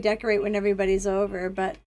can't redecorate when everybody's over,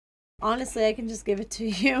 but honestly, I can just give it to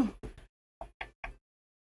you.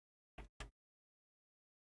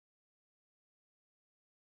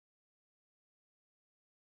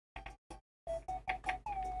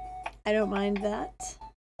 I don't mind that.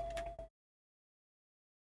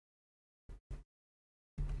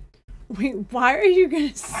 Wait, why are you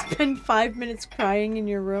gonna spend 5 minutes crying in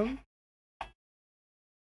your room?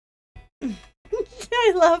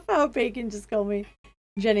 I love how Bacon just called me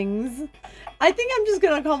Jennings. I think I'm just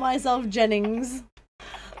gonna call myself Jennings.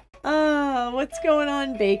 What's going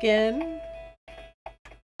on, Bacon?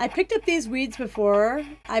 I picked up these weeds before.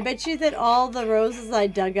 I bet you that all the roses I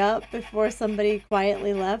dug up before somebody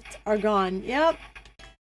quietly left are gone. Yep.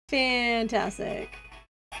 Fantastic.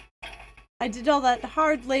 I did all that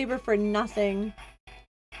hard labor for nothing.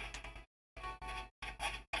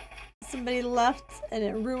 Somebody left and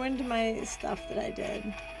it ruined my stuff that I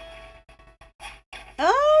did.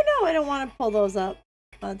 Oh no, I don't want to pull those up.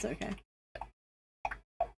 That's okay.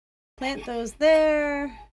 Plant those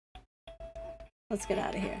there. Let's get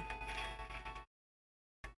out of here.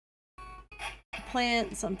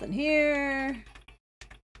 Plant something here.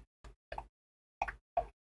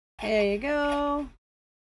 There you go.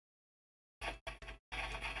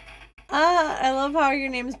 Ah, I love how your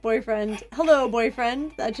name's boyfriend. Hello,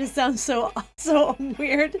 boyfriend. That just sounds so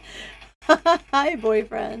weird. Hi,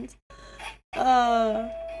 boyfriend.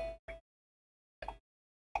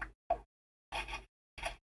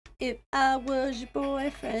 If I was your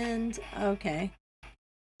boyfriend. Okay.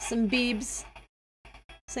 Some Beebs.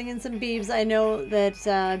 Singing some Beebs. I know that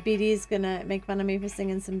BD's gonna make fun of me for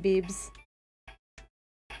singing some Beebs.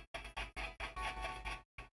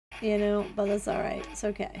 You know, but that's alright. It's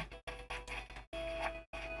okay.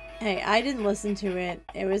 Hey, I didn't listen to it.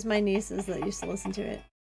 It was my nieces that used to listen to it.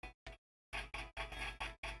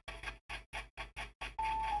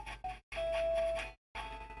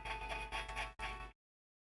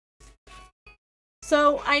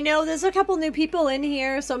 So I know there's a couple new people in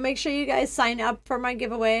here, so make sure you guys sign up for my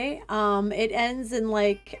giveaway. It ends in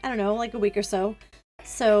like, I don't know, like a week or so.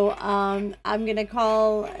 So I'm gonna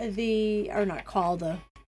call the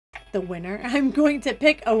winner. I'm going to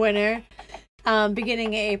pick a winner beginning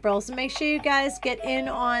of April. So make sure you guys get in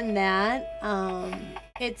on that.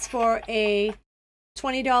 It's for a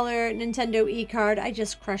 $20 Nintendo e-card. I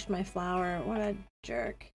just crushed my flower. What a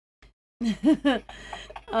jerk.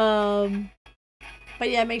 But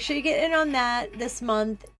yeah, make sure you get in on that this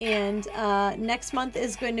month. And next month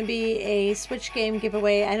is going to be a Switch game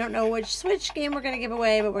giveaway. I don't know which Switch game we're going to give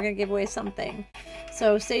away, but we're going to give away something.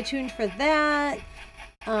 So stay tuned for that.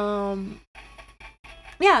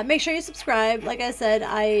 Yeah, make sure you subscribe. Like I said,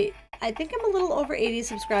 I think I'm a little over 80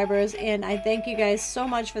 subscribers, and I thank you guys so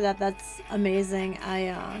much for that. That's amazing.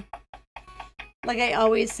 Like I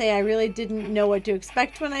always say, I really didn't know what to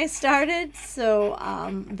expect when I started, so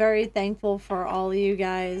I'm very thankful for all of you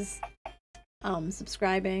guys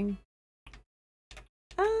subscribing.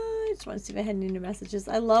 I just want to see if I had any new messages.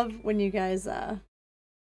 I love when you guys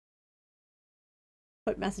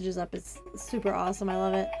put messages up. It's super awesome. I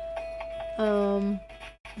love it.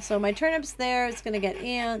 So my turnip's there. It's gonna get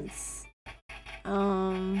ants.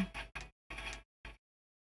 No,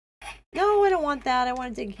 I don't want that. I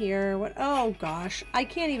want to dig here. What? Oh gosh, I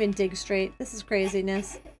can't even dig straight. This is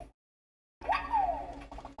craziness.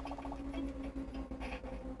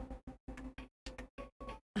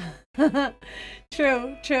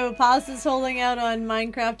 True, true. Pasta's holding out on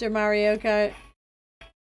Minecraft or Mario Kart.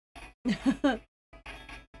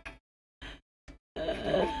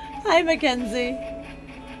 Hi, Mackenzie.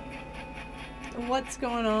 What's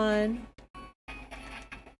going on?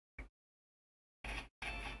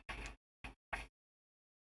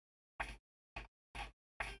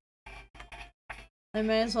 I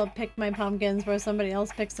might as well pick my pumpkins where somebody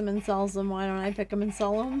else picks them and sells them. Why don't I pick them and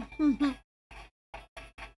sell them?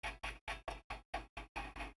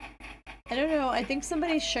 I don't know. I think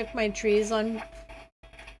somebody shook my trees on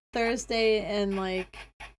Thursday, and like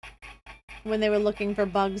when they were looking for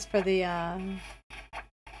bugs for the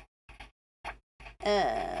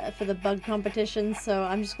bug competition, so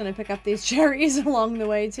I'm just gonna pick up these cherries along the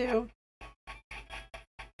way too.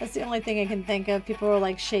 That's the only thing I can think of. People were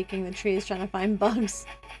like shaking the trees trying to find bugs.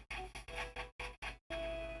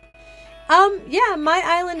 Yeah, my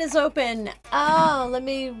island is open. Oh, let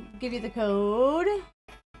me give you the code.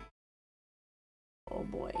 Oh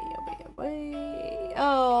boy, oh boy, oh boy.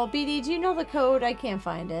 Oh, BD, do you know the code? I can't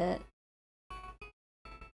find it.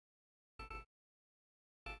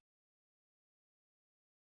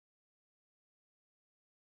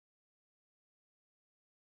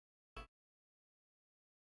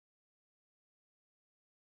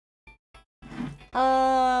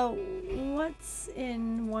 What's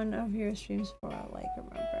in one of your streams for, like,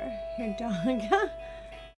 remember? Your dog.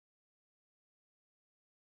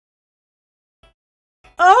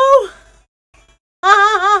 Oh!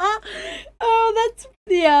 Oh, that's,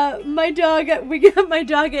 yeah, my dog, we got my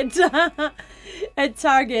dog at, at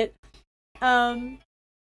Target. Yeah,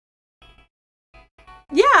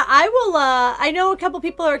 I will, I know a couple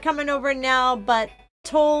people are coming over now, but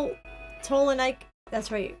Toll and Ike,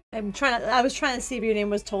 that's right. I was trying to see if your name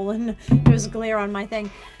was Tolan. There was a glare on my thing.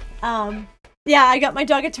 Yeah, I got my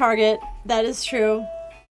dog at Target. That is true.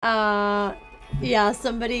 Yeah,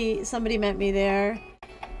 somebody met me there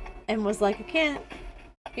and was like, I can't,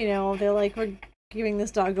 you know, they're like, we're giving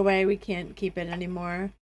this dog away. We can't keep it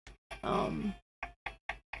anymore.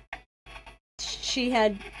 She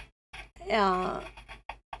had,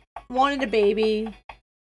 wanted a baby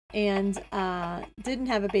and didn't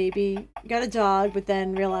have a baby, got a dog, but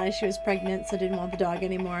then realized she was pregnant, so didn't want the dog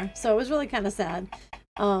anymore. So it was really kind of sad,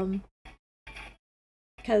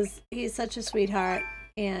 because he's such a sweetheart.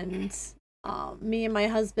 And me and my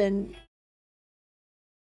husband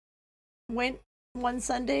went one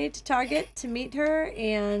Sunday to Target to meet her,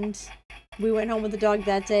 and we went home with the dog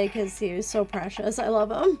that day because he was so precious. I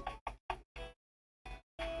love him.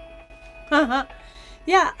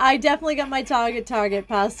 Yeah, I definitely got my Target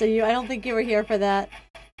pasta. I don't think you were here for that.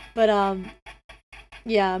 But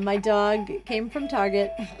yeah, my dog came from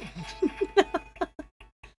Target.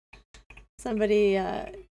 Somebody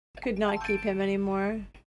could not keep him anymore.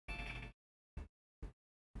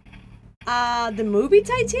 The movie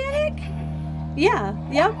Titanic? Yeah,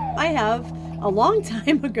 yep, I have. A long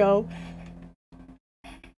time ago.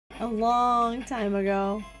 A long time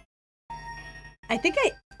ago. I think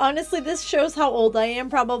honestly, this shows how old I am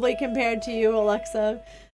probably compared to you, Alexa.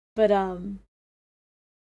 But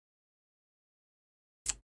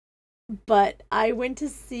I went to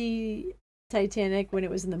see Titanic when it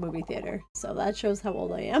was in the movie theater. So that shows how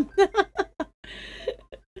old I am.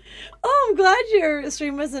 Oh, I'm glad your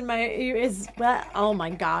stream was in oh my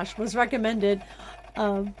gosh, was recommended.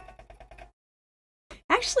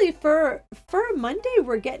 Actually, for a Monday,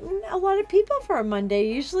 we're getting a lot of people for a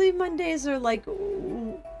Monday. Usually Mondays are like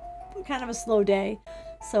kind of a slow day.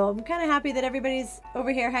 So I'm kind of happy that everybody's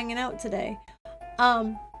over here hanging out today.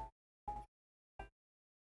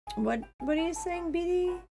 What are you saying,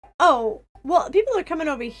 BD? Oh, well, people are coming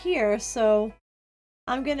over here, so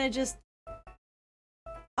I'm gonna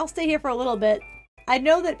I'll stay here for a little bit. I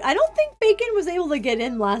don't think Bacon was able to get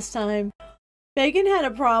in last time. Bacon had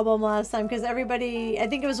a problem last time because everybody, I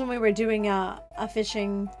think it was when we were doing a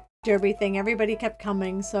fishing derby thing, everybody kept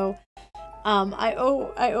coming, so I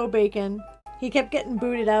owe Bacon. He kept getting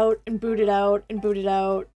booted out and booted out and booted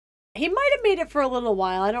out. He might have made it for a little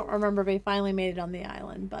while. I don't remember if he finally made it on the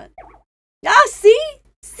island, but see?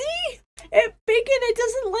 Bacon, it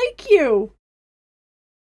doesn't like you.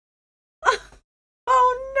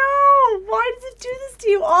 Oh no! Why does it do this to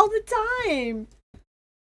you all the time?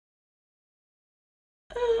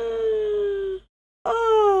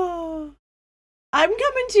 Oh, I'm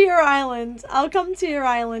coming to your island. I'll come to your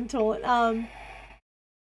island, Tolan.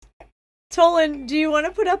 Tolan, do you want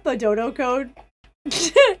to put up a dodo code?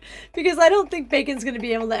 Because I don't think Bacon's going to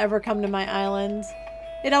be able to ever come to my island.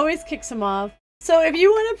 It always kicks him off. So if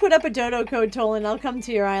you want to put up a dodo code, Tolan, I'll come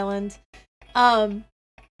to your island.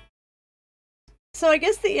 So I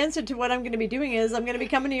guess the answer to what I'm going to be doing is I'm going to be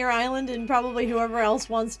coming to your island, and probably whoever else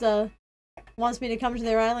wants me to come to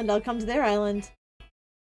their island, I'll come to their island.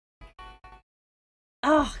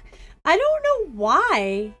 Ugh, I don't know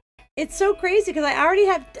why. It's so crazy because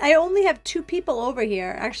I only have 2 people over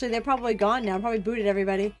here. Actually, they're probably gone now. Probably booted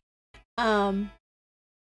everybody.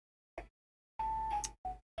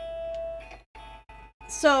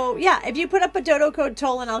 So yeah, if you put up a dodo code,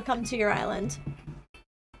 Tolan, I'll come to your island.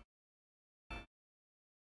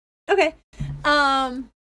 Okay.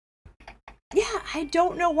 Yeah, I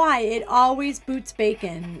don't know why. It always boots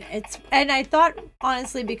Bacon. And I thought,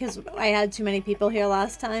 honestly, because I had too many people here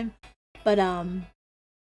last time. But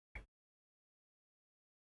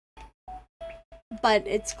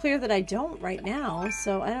it's clear that I don't right now,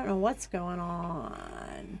 so I don't know what's going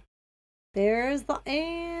on. There's the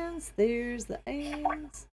ants. There's the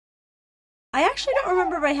ants. I actually don't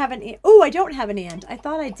remember if I have an ant. Oh, I don't have an ant. I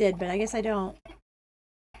thought I did, but I guess I don't.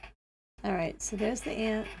 Alright, so there's the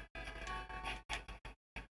ant.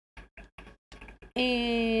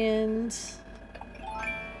 And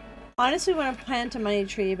honestly, I want to plant a money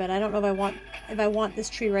tree, but I don't know if I want this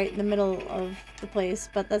tree right in the middle of the place,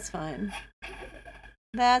 but that's fine.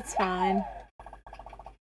 That's fine.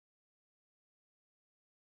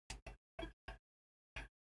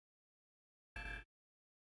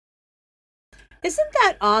 Isn't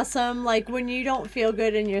that awesome? Like when you don't feel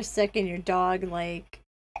good and you're sick and your dog like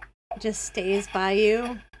just stays by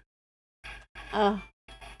you. Oh,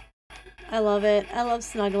 I love it. I love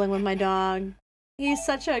snuggling with my dog. He's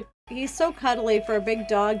so cuddly for a big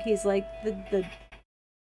dog. He's like the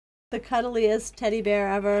cuddliest teddy bear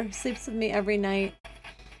ever. Sleeps with me every night.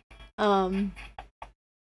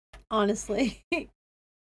 Honestly.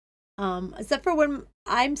 Except for when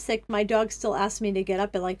I'm sick, my dog still asks me to get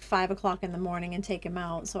up at like 5 o'clock in the morning and take him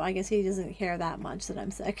out. So I guess he doesn't care that much that I'm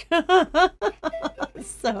sick.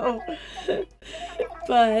 So,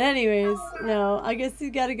 but anyways, no, I guess you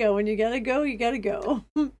gotta go. When you gotta go, you gotta go.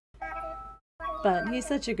 But he's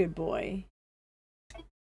such a good boy.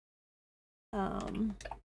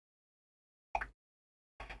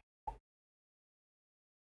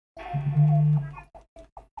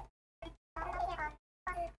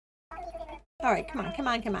 All right, come on.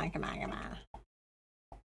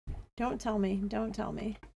 Don't tell me.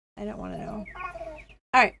 I don't want to know.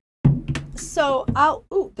 All right. So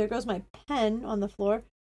ooh, there goes my pen on the floor.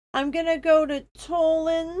 I'm going to go to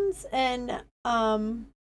Tolan's and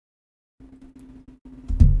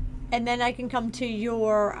then I can come to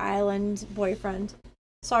your island, boyfriend.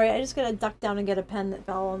 Sorry, I just got to duck down and get a pen that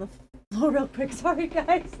fell on floor real quick. Sorry,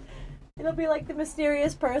 guys. It'll be like the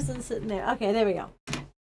mysterious person sitting there. Okay, there we go.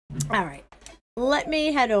 All right. Let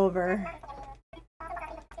me head over.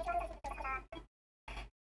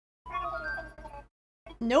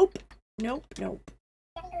 Nope. Nope. Nope.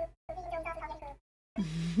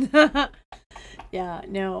 Yeah,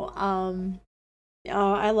 no.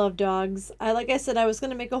 Oh, I love dogs. Like I said, I was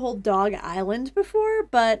gonna make a whole dog island before,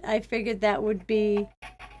 but I figured that would be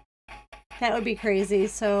crazy.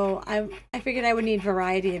 So I figured I would need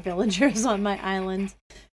variety of villagers on my island.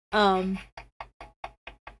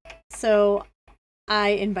 So I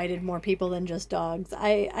invited more people than just dogs.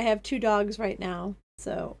 I have 2 dogs right now.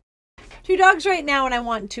 So 2 dogs right now, and I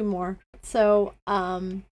want 2 more. So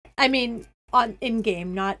I mean in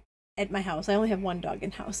game, not at my house. I only have 1 dog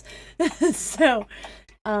in house. So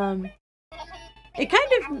it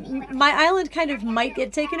kind of, my island kind of might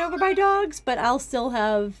get taken over by dogs, but I'll still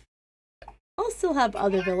have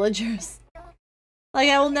other villagers. Like,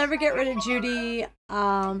 I will never get rid of Judy.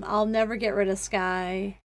 I'll never get rid of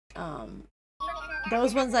Sky.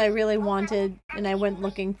 Those ones I really wanted and I went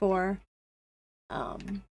looking for.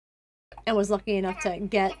 And was lucky enough to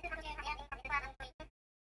get.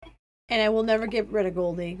 And I will never get rid of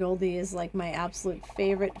Goldie. Goldie is like my absolute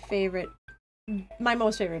favorite, my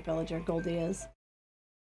most favorite villager, Goldie is.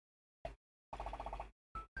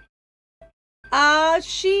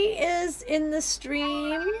 She is in the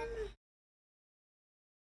stream.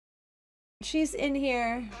 She's in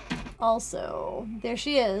here also. There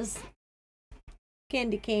she is.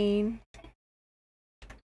 Candy cane.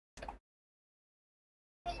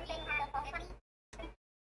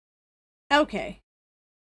 Okay.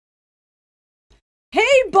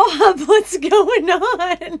 Hey, Bob, what's going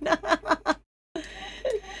on?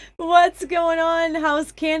 What's going on?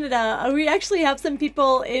 How's Canada? We actually have some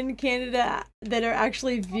people in Canada that are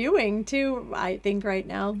actually viewing too, I think, right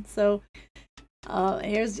now. So,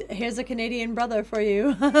 here's a Canadian brother for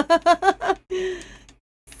you.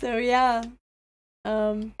 So yeah,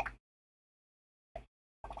 Bob,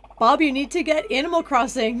 you need to get Animal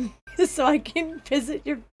Crossing so I can visit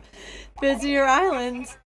your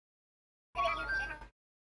islands.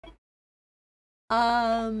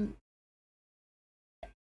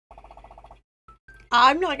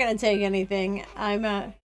 I'm not gonna take anything.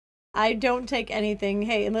 I don't take anything.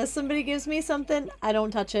 Hey, unless somebody gives me something, I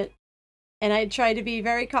don't touch it. And I try to be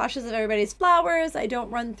very cautious of everybody's flowers. I don't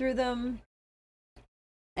run through them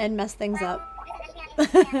and mess things up.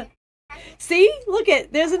 See? Look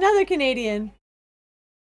it. There's another Canadian.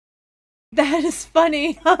 That is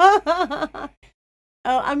funny. Oh,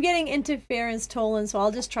 I'm getting interference stolen, so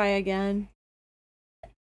I'll just try again.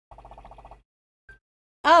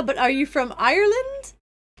 Ah, but are you from Ireland?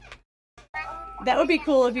 That would be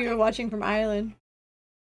cool if you were watching from Ireland.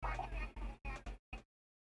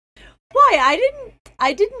 Why?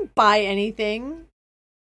 I didn't buy anything.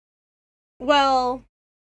 Well,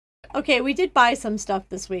 okay, we did buy some stuff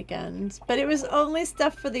this weekend, but it was only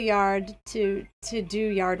stuff for the yard to do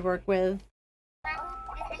yard work with.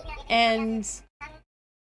 And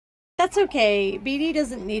that's okay. BD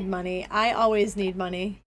doesn't need money. I always need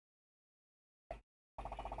money.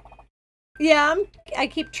 Yeah, I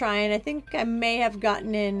keep trying. I think I may have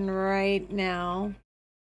gotten in right now.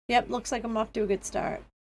 Yep, looks like I'm off to a good start.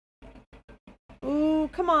 Ooh,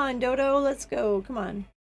 come on, Dodo, let's go. Come on.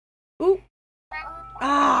 Ooh.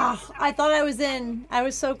 Ah, I thought I was in. I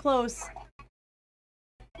was so close.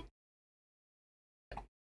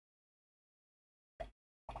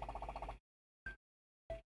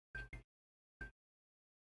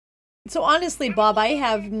 So honestly, Bob, I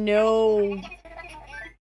have no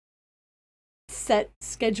set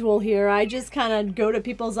schedule here. I just kind of go to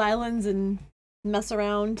people's islands and mess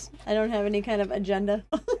around. I don't have any kind of agenda.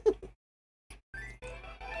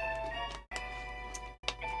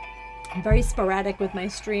 I'm very sporadic with my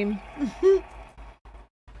stream.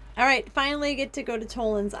 Alright, finally get to go to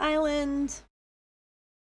Toland's Island.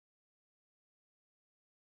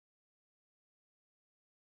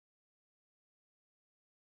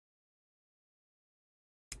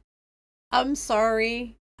 I'm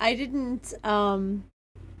sorry. I didn't, I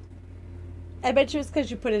bet you it's because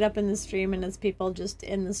you put it up in the stream and it's people just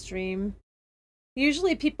in the stream.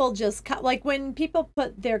 Usually people just, like when people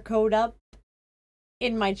put their code up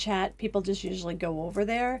in my chat, people just usually go over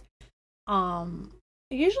there.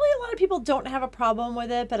 Usually a lot of people don't have a problem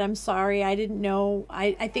with it, but I'm sorry, I didn't know.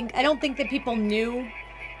 I don't think that people knew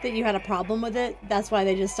that you had a problem with it. That's why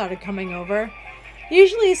they just started coming over.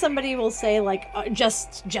 Usually somebody will say like,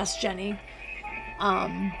 just Jenny.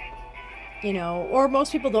 You know, or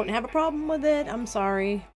most people don't have a problem with it. I'm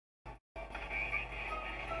sorry.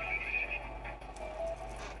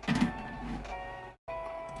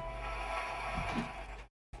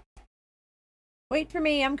 Wait for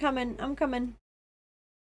me. I'm coming. I'm coming.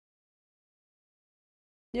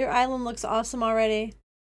 Your island looks awesome already.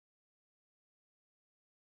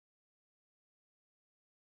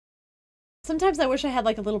 Sometimes I wish I had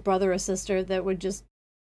like a little brother or sister that would just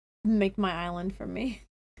make my island for me.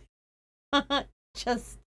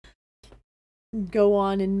 Just go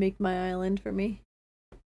on and make my island for me.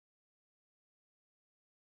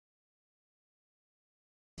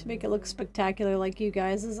 To make it look spectacular like you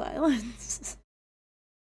guys' islands.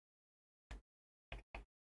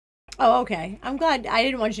 Oh, okay. I'm glad. I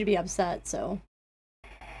didn't want you to be upset, so.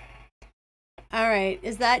 Alright,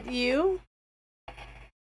 is that you?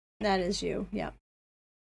 That is you, yep.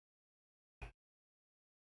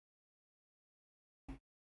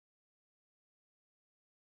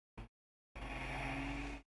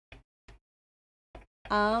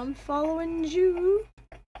 I'm following you.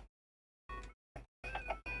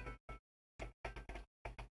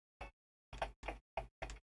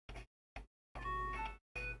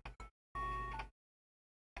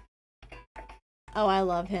 Oh, I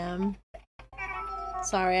love him.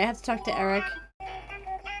 Sorry, I have to talk to Eric.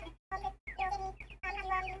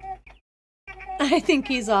 I think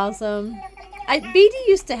he's awesome. BD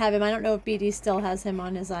used to have him. I don't know if BD still has him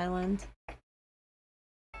on his island.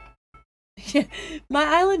 My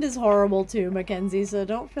island is horrible too, Mackenzie, so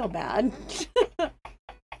don't feel bad.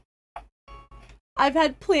 I've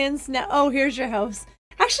had plans now. Oh, here's your house.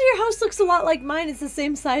 Actually, your house looks a lot like mine. It's the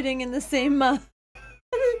same siding and the same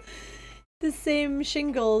the same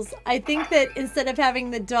shingles. I think that instead of having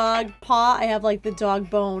the dog paw, I have like the dog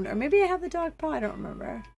bone. Or maybe I have the dog paw. I don't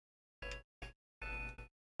remember.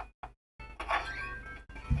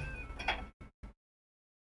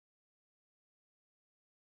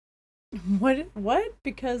 What?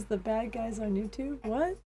 Because the bad guys on YouTube?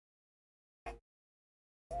 What?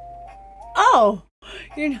 Oh!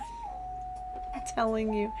 You're not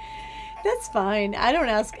telling you. That's fine. I don't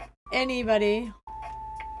ask anybody.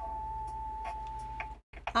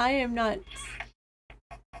 I am not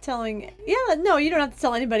telling. Yeah, no, you don't have to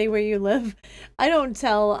tell anybody where you live. I don't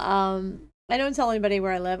tell anybody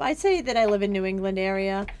where I live. I say that I live in New England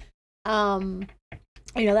area. You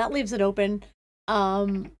know, that leaves it open.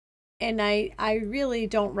 And I really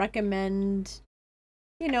don't recommend,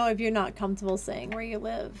 you know, if you're not comfortable saying where you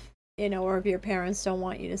live, you know, or if your parents don't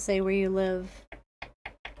want you to say where you live.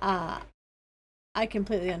 I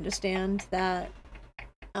completely understand that.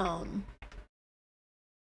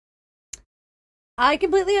 I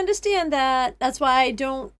completely understand that. That's why I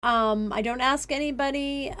don't ask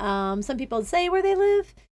anybody. Some people say where they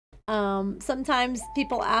live. Sometimes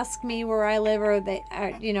people ask me where I live, or they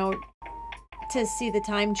are, you know, to see the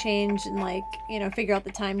time change and, like, you know, figure out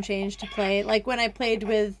the time change to play. Like when I played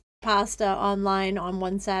with Pasta online on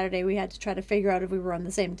one Saturday, we had to try to figure out if we were on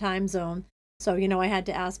the same time zone. So, you know, I had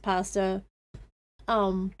to ask Pasta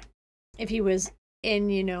if he was in,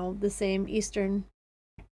 you know, the same Eastern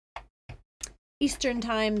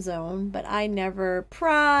time zone, but I never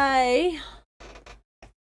pry.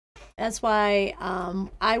 That's why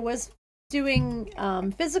I was doing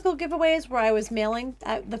physical giveaways where I was mailing.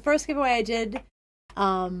 The first giveaway I did,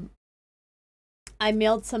 I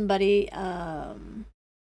mailed somebody a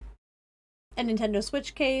Nintendo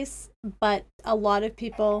Switch case, but a lot of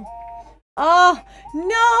people... Oh,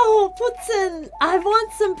 no! Putzen! I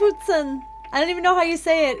want some Putzen! I don't even know how you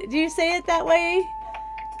say it. Do you say it that way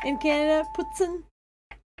in Canada? Putzen?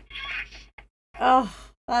 Oh,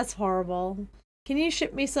 that's horrible. Can you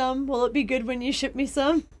ship me some? Will it be good when you ship me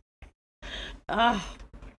some?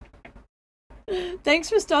 Thanks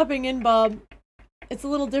for stopping in, Bob. It's a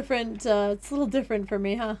little different. It's a little different for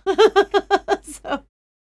me, huh? So,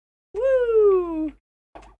 woo!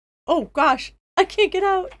 Oh gosh, I can't get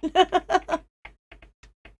out.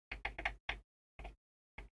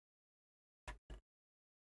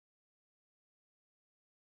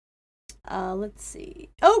 Let's see.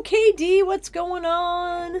 Oh, KD, what's going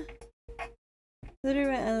on?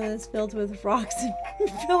 Literally, is filled with rocks and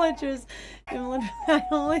villagers. And I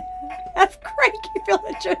only have cranky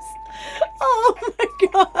villagers. Oh my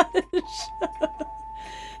gosh.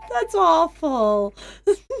 That's awful.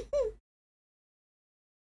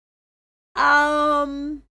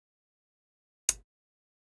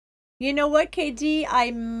 You know what, KD?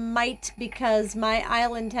 I might, because my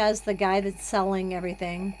island has the guy that's selling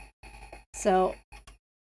everything. So,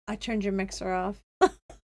 I turned your mixer off.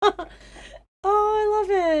 Oh, I love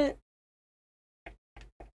it.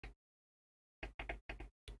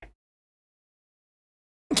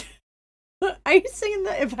 Are you singing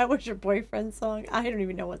the If I Was Your Boyfriend song? I don't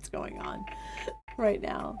even know what's going on right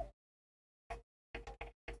now.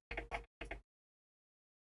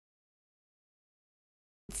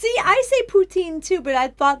 See, I say poutine too, but I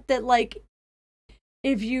thought that, like,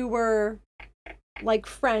 if you were, like,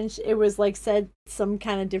 French, it was, like, said some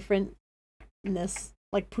kind of differentness,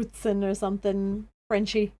 like poutine or something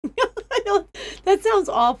Frenchy. I don't, that sounds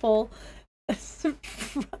awful. That's what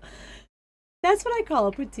I call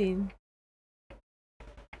a poutine.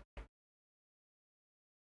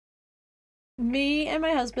 Me and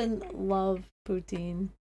my husband love poutine.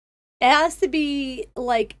 It has to be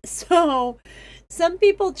like, so some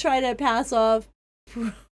people try to pass off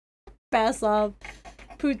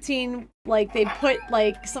poutine, like they put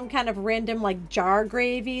like some kind of random like jar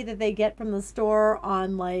gravy that they get from the store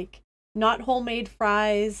on like not homemade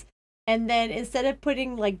fries, and then instead of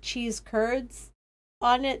putting like cheese curds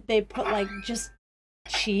on it, they put like just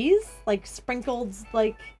cheese, like sprinkled,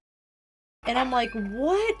 like, and I'm like,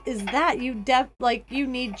 what is that? You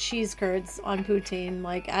need cheese curds on poutine.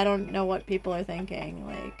 Like, I don't know what people are thinking.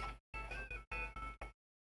 Like,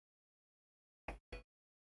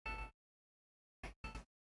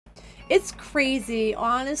 it's crazy,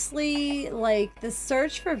 honestly. Like, the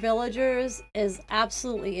search for villagers is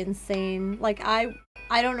absolutely insane. Like, I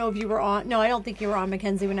don't know if you were on. No, I don't think you were on,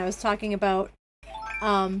 Mackenzie, when I was talking about.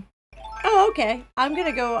 Oh, okay. I'm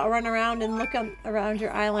gonna go run around and look around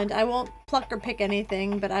your island. I won't pluck or pick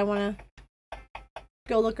anything, but I want to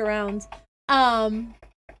go look around. Yeah,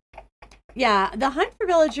 the hunt for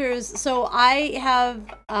villagers. So I have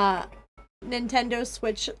Nintendo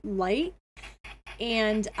Switch Lite,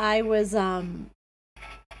 and I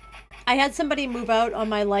had somebody move out on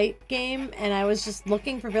my light game, and I was just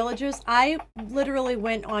looking for villagers. I literally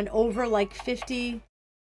went on over like 50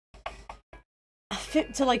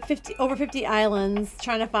 to like 50 over 50 islands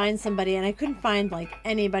trying to find somebody, and I couldn't find like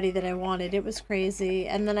anybody that I wanted. It was crazy.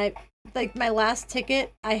 And then I, like, my last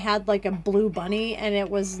ticket, I had like a blue bunny, and it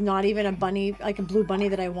was not even a bunny, like a blue bunny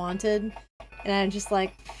that I wanted. And I'm just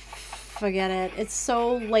like, forget it. It's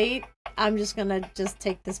so late. I'm just gonna just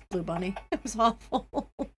take this blue bunny. It was awful.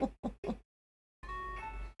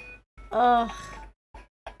 Ugh.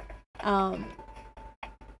 Um.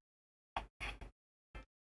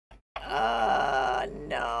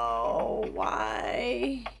 No.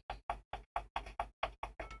 Why?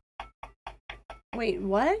 Wait,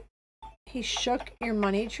 what? He shook your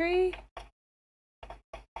money tree?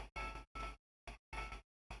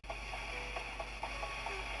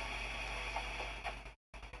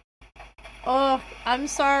 Oh, I'm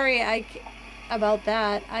sorry about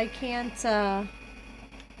that. I can't, I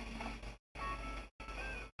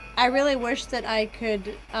really wish that I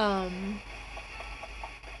could,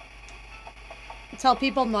 tell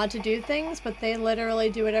people not to do things, but they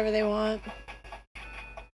literally do whatever they want.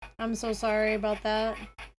 I'm so sorry about that.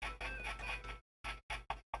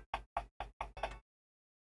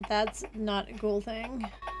 That's not a cool thing.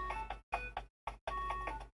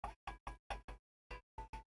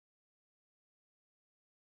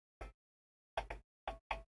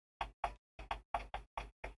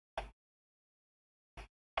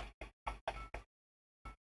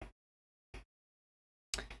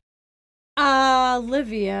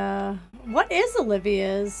 Olivia. What is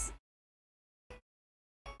Olivia's?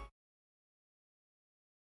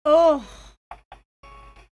 Oh.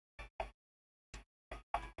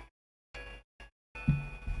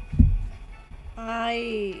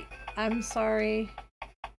 I'm sorry.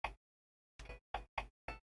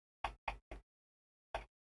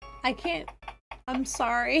 I can't. I'm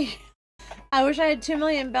sorry. I wish I had 2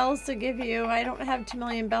 million bells to give you. I don't have 2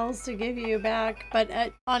 million bells to give you back, but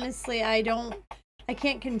honestly, I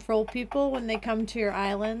can't control people when they come to your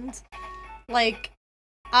island. Like,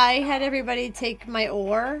 I had everybody take my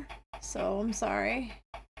ore, so I'm sorry.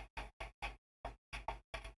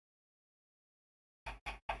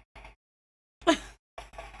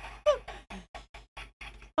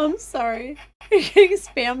 I'm sorry. You're getting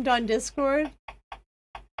spammed on Discord?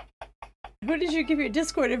 Who did you give your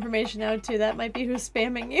Discord information out to? That might be who's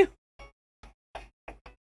spamming you.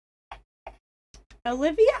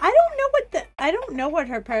 Olivia? I don't know what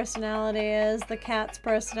her personality is, the cat's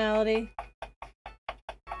personality.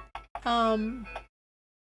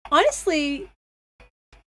 Honestly,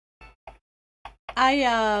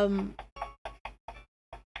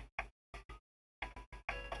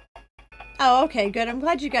 Oh, okay, good. I'm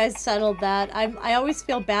glad you guys settled that. I always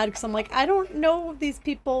feel bad because I'm like, I don't know these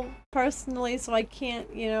people personally, so I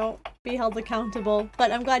can't, be held accountable.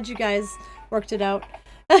 But I'm glad you guys worked it out.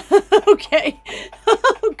 Okay.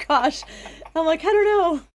 Oh gosh. I'm like, I don't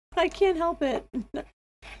know. I can't help it.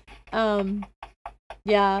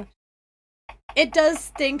 Yeah. It does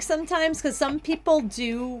stink sometimes because some people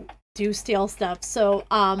do steal stuff. So,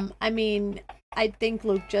 I mean, I think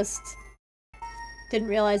Luke just Didn't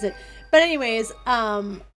realize it. But anyways,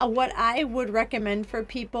 what I would recommend for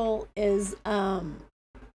people is,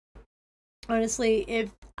 honestly, if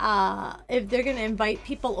they're gonna invite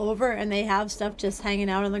people over and they have stuff just hanging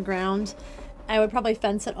out on the ground, I would probably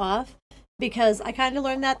fence it off, because I kind of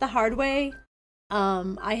learned that the hard way.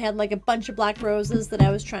 I had like a bunch of black roses that I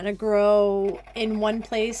was trying to grow in one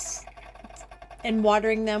place and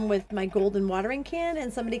watering them with my golden watering can,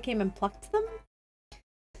 and somebody came and plucked them.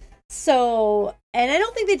 So, and I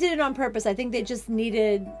don't think they did it on purpose. I think they just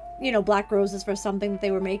needed, you know, black roses for something that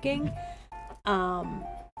they were making.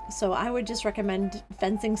 So I would just recommend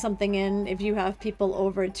fencing something in if you have people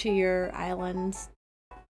over to your island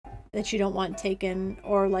that you don't want taken,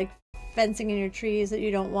 or like fencing in your trees that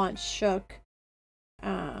you don't want shook.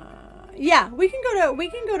 Yeah, we can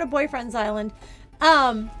go to Boyfriend's Island.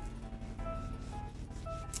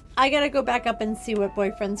 I gotta go back up and see what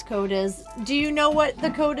Boyfriend's code is. Do you know what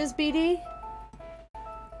the code is, BD?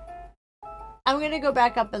 I'm gonna go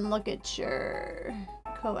back up and look at your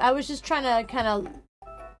code. I was just trying to kind of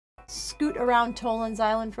scoot around Toland's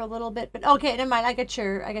Island for a little bit, but okay, never mind. I got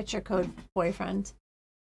your code, Boyfriend.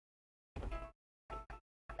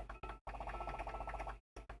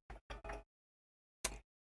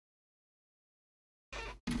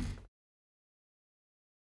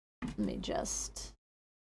 Let me just...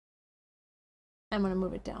 I'm going to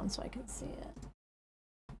move it down so I can see it.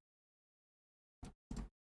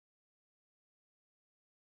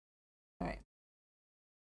 All right.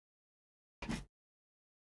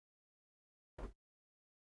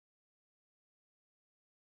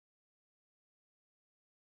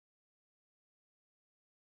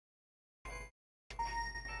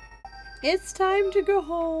 It's time to go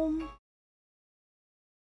home.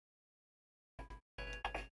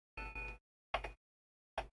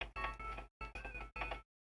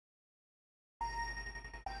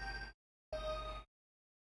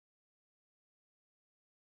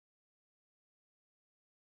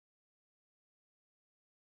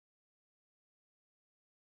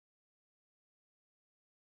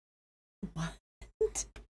 What?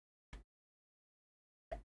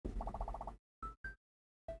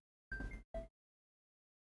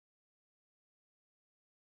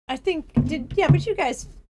 I think, yeah, but you guys,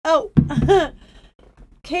 oh,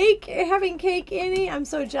 cake, you're having cake, Annie? I'm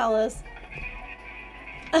so jealous.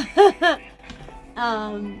 All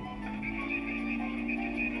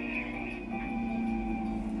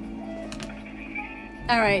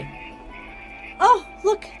right. Oh,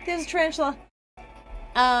 look, there's a tarantula.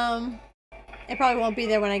 It probably won't be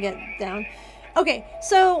there when I get down. Okay,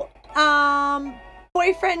 so,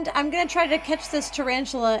 Boyfriend, I'm gonna try to catch this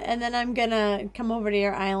tarantula, and then I'm gonna come over to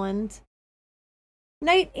your island.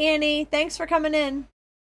 Night, Annie. Thanks for coming in.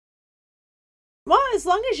 Well, as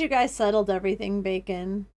long as you guys settled everything,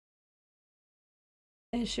 Bacon,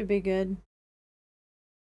 it should be good.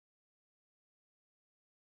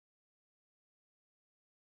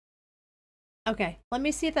 Okay, let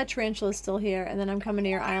me see if that tarantula is still here, and then I'm coming to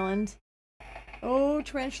your island. Oh,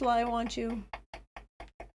 tarantula, I want you.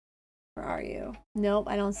 Where are you? Nope,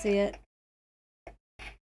 I don't see it.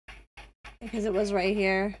 Because it was right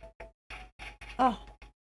here. Oh,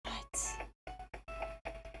 what?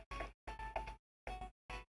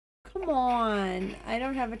 Come on. I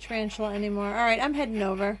don't have a tarantula anymore. Alright, I'm heading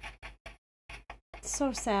over. It's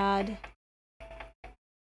so sad.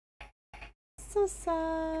 So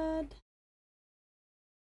sad.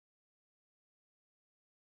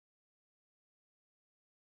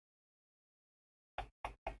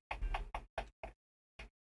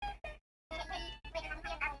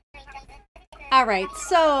 Alright,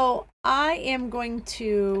 so I am going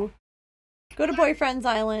to go to Boyfriend's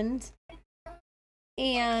Island,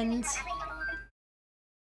 and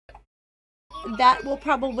that will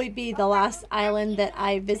probably be the last island that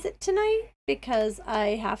I visit tonight, because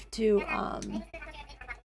I have to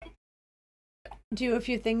do a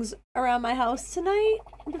few things around my house tonight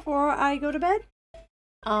before I go to bed.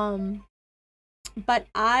 But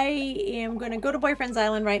I am going to go to Boyfriend's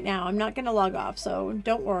Island right now. I'm not going to log off, so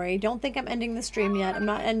don't worry. Don't think I'm ending the stream yet. I'm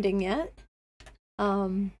not ending yet.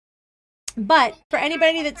 But for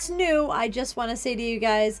anybody that's new, I just want to say to you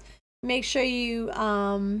guys, make sure you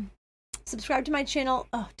subscribe to my channel.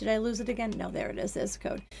 Oh, did I lose it again? No, there it is. There's the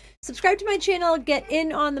code. Subscribe to my channel. Get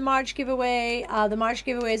in on the March giveaway. The March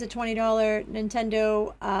giveaway is a $20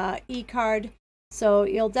 Nintendo e-card. So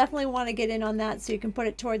you'll definitely want to get in on that so you can put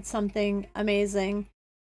it towards something amazing.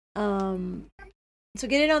 So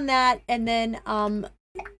get in on that, and then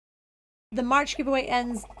the March giveaway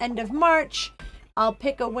ends end of March. I'll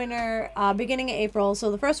pick a winner beginning of April.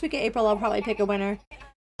 So the first week of April, I'll probably pick a winner.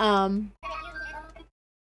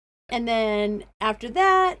 And then after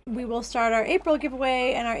that, we will start our April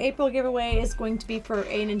giveaway, and our April giveaway is going to be for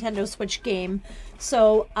a Nintendo Switch game.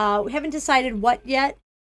 So we haven't decided what yet,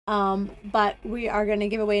 but we are going to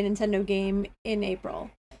give away a Nintendo game in April.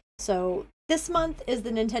 So this month is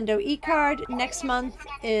the Nintendo e-card. Next month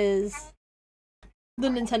is the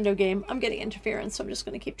Nintendo game. I'm getting interference, so I'm just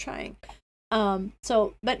going to keep trying.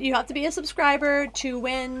 But you have to be a subscriber to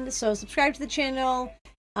win. So subscribe to the channel.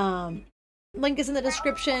 Link is in the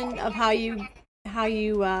description of how you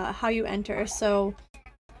enter. So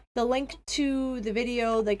the link to the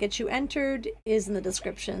video that gets you entered is in the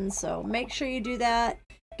description. So make sure you do that.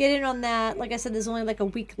 Get in on that. Like I said, there's only like a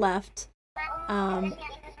week left. I'm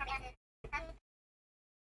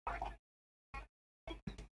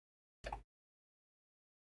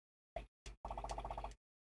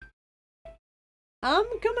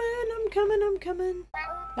coming.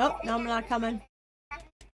 Oh, no, I'm not coming.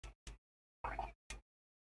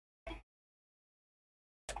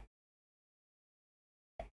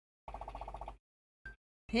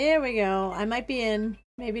 Here we go. I might be in.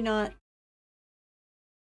 Maybe not.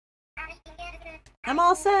 I'm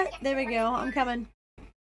all set. There we go. I'm coming.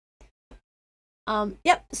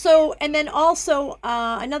 Yep. So, and then also,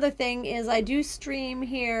 another thing is I do stream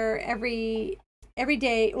here every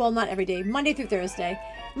day. Well, not every day. Monday through Thursday.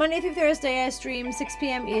 Monday through Thursday, I stream 6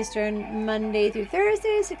 p.m. Eastern. Monday through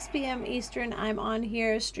Thursday, 6 p.m. Eastern. I'm on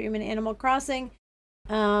here streaming Animal Crossing.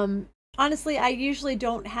 Honestly, I usually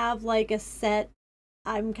don't have like a set.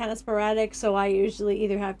 I'm kind of sporadic, so I usually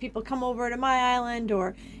either have people come over to my island,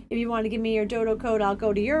 or if you want to give me your dodo code, I'll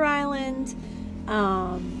go to your island.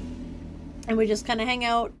 And we just kind of hang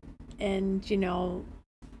out and, you know,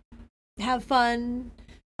 have fun.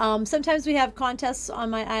 Sometimes we have contests on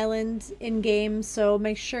my island in game, so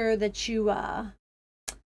make sure that you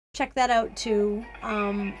check that out too.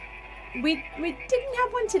 We didn't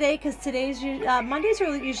have one today because today's Mondays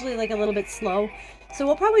are usually like a little bit slow, so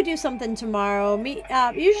we'll probably do something tomorrow.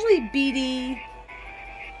 Usually BD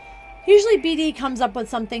comes up with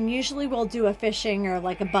something. Usually we'll do a fishing or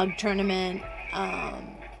like a bug tournament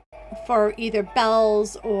for either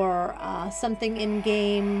bells or something in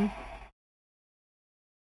game.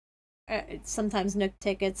 Sometimes Nook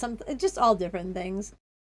tickets, just all different things,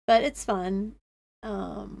 but it's fun.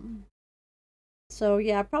 So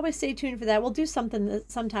yeah, probably stay tuned for that. We'll do something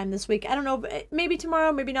sometime this week. I don't know, maybe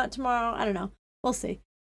tomorrow, maybe not tomorrow. I don't know. We'll see.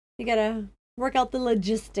 You gotta work out the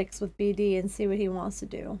logistics with BD and see what he wants to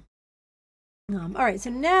do. All right, so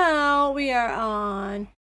now we are on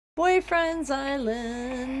Boyfriend's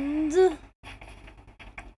Island.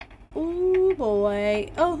 Oh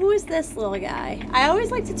boy. Oh, who is this little guy? I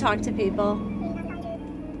always like to talk to people.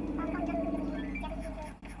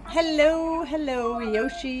 Hello,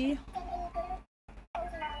 Yoshi.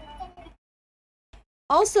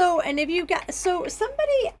 Also, and if you got, so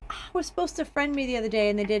somebody was supposed to friend me the other day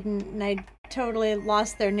and they didn't, and I totally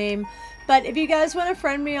lost their name. But if you guys want to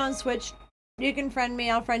friend me on Switch, you can friend me.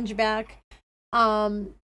 I'll friend you back.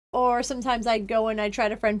 Or sometimes I go and I try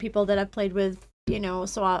to friend people that I've played with, you know,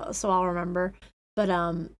 so I'll remember. But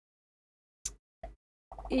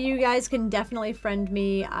you guys can definitely friend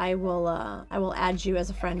me. I will add you as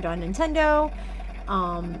a friend on Nintendo.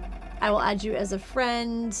 I will add you as a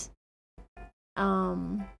friend. I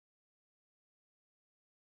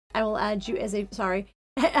will add you as a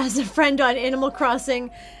friend on Animal Crossing.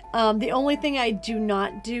 The only thing I do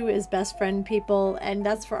not do is best friend people, and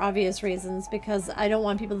that's for obvious reasons, because I don't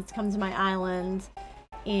want people to come to my island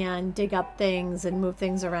and dig up things and move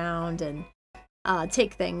things around and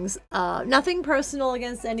take things. Nothing personal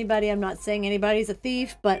against anybody. I'm not saying anybody's a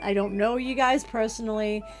thief, but I don't know you guys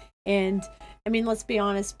personally. And I mean, let's be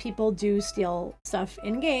honest, people do steal stuff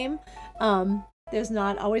in game. There's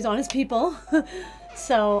not always honest people.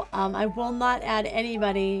 So I will not add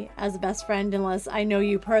anybody as a best friend unless I know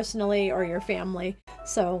you personally or your family.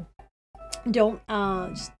 So don't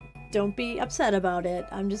be upset about it.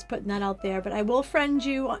 I'm just putting that out there. But I will friend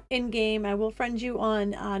you in game. I will friend you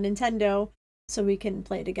on Nintendo so we can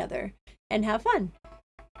play together and have fun.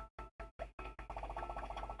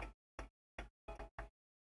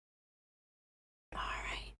 All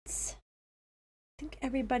right. I think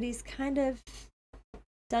everybody's kind of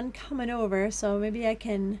done coming over, so maybe I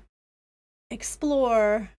can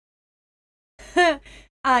explore.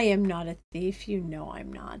 I am not a thief, you know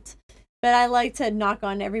I'm not. But I like to knock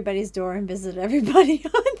on everybody's door and visit everybody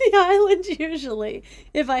on the island usually.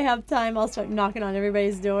 If I have time, I'll start knocking on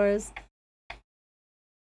everybody's doors.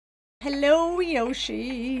 Hello,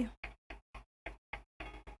 Yoshi.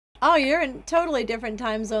 Oh, you're in a totally different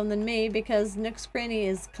time zone than me because Nook's Cranny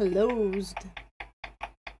is closed.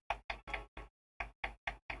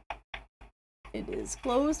 It is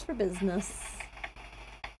closed for business.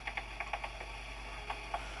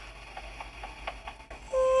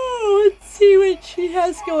 Oh, let's see what she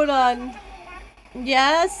has going on.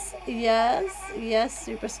 Yes, yes, yes,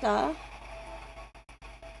 superstar.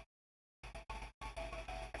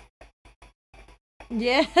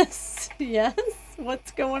 Yes, yes.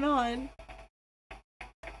 What's going on?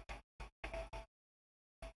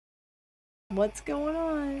 What's going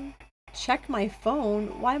on? Check my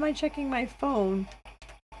phone? Why am I checking my phone?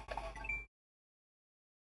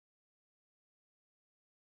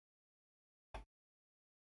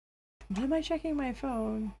 Why am I checking my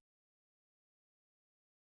phone?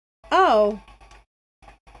 Oh.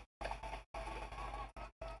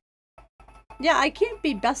 Yeah, I can't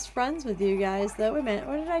be best friends with you guys, though. Wait a minute,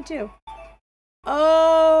 what did I do?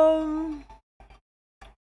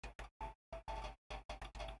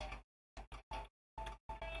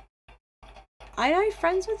 Am I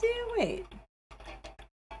friends with you? Wait.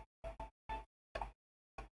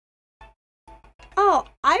 Oh,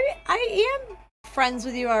 I am friends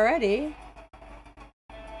with you already.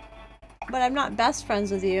 But I'm not best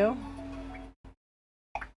friends with you.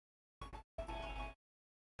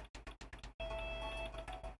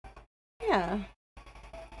 Yeah.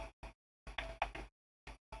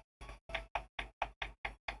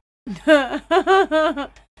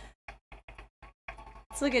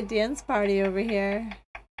 It's like a dance party over here.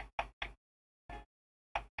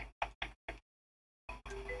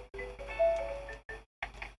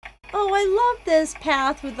 Oh, I love this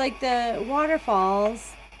path with like the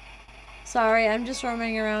waterfalls. Sorry, I'm just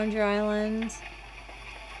roaming around your island.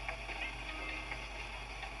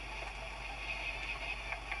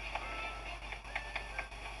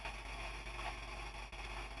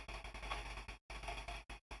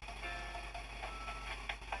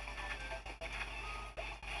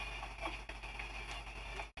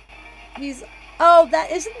 Oh,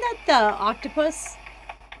 isn't that the octopus?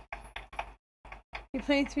 You're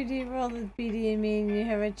playing 3D World with BD and me and you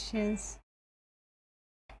have a chance.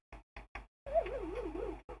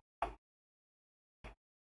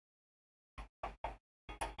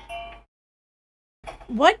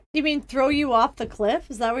 What? You mean throw you off the cliff?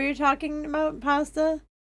 Is that what you're talking about, Pasta?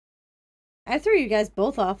 I threw you guys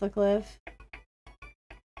both off the cliff.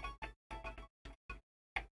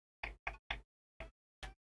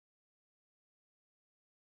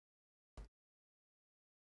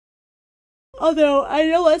 Although, I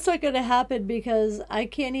know that's not going to happen because I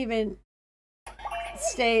can't even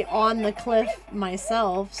stay on the cliff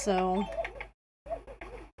myself, so...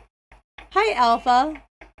 Hi, Alpha.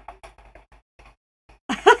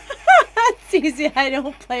 It's easy, I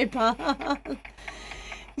don't play boss.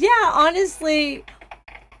 Yeah, honestly,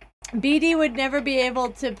 BD would never be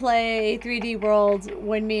able to play 3D World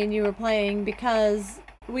when me and you were playing because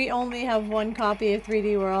we only have one copy of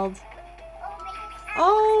 3D World.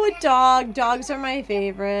 Oh, a dog. Dogs are my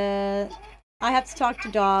favorite. I have to talk to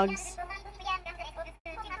dogs.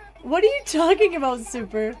 What are you talking about,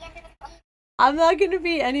 Super? I'm not going to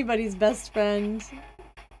be anybody's best friend.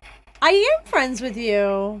 I am friends with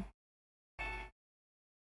you.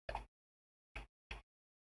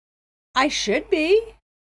 I should be.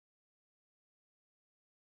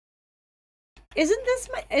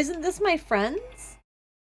 Isn't this my friends?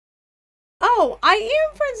 Oh, I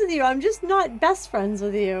am friends with you. I'm just not best friends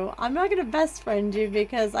with you. I'm not gonna best friend you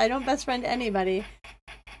because I don't best friend anybody.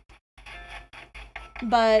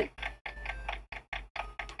 But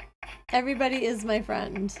everybody is my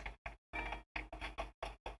friend.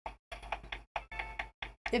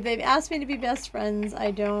 If they've asked me to be best friends, I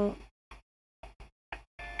don't.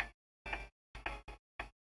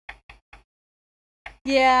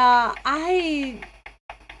 Yeah,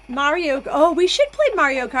 Mario. Oh, we should play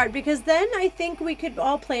Mario Kart because then I think we could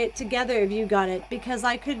all play it together if you got it. Because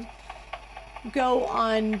I could go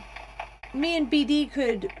on. Me and BD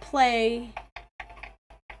could play.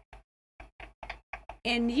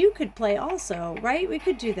 And you could play also, right? We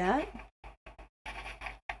could do that.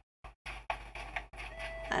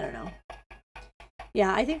 I don't know.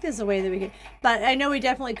 Yeah, I think there's a way that we could. But I know we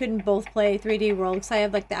definitely couldn't both play 3D World because I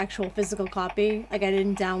have like the actual physical copy. Like I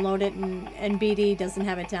didn't download it and BD doesn't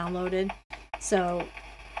have it downloaded. So,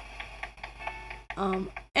 and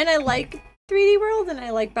I like 3D World and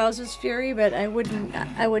I like Bowser's Fury, but I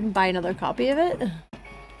wouldn't buy another copy of it.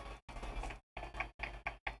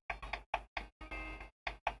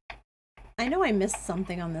 I know I missed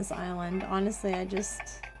something on this island. Honestly, I did.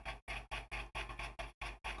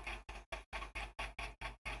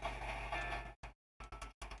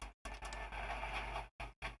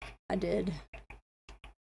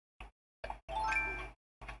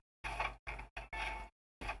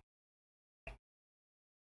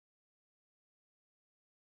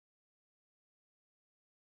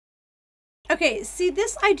 Okay, see,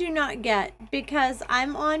 this I do not get because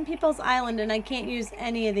I'm on people's island and I can't use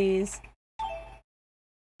any of these.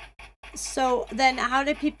 So then how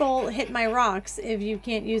do people hit my rocks if you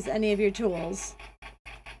can't use any of your tools?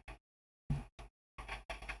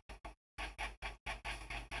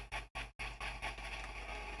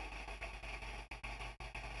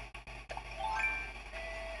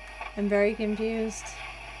 I'm very confused.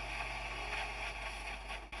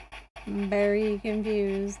 I'm very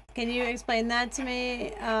confused. Can you explain that to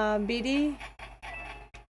me, BD?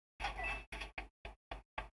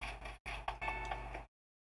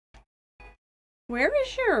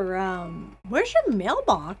 Where's your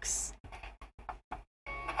mailbox?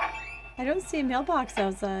 I don't see a mailbox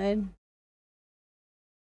outside.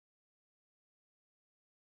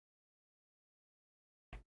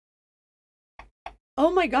 Oh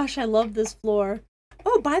my gosh, I love this floor.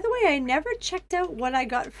 Oh, by the way, I never checked out what I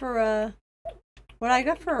got for a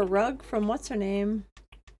rug from what's her name?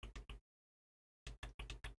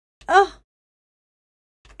 Oh,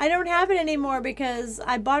 I don't have it anymore because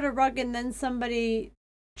I bought a rug and then somebody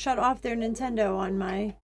shut off their Nintendo on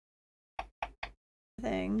my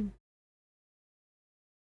thing.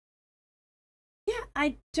 Yeah,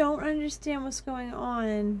 I don't understand what's going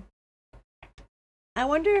on. I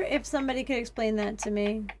wonder if somebody could explain that to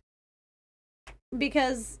me.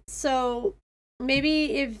 Because, so,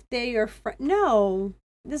 maybe if they're your friend. No,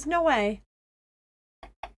 there's no way.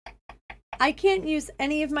 I can't use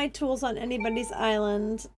any of my tools on anybody's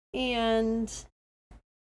island, and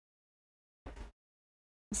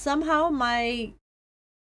somehow my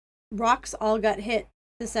rocks all got hit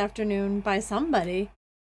this afternoon by somebody.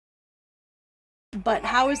 But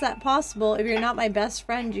how is that possible? If you're not my best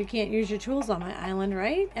friend, you can't use your tools on my island,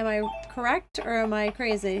 right? Am I correct or am I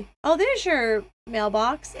crazy? Oh, there's your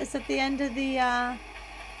mailbox. It's at the end of the,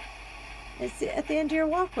 it's at the end of your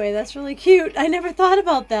walkway. That's really cute. I never thought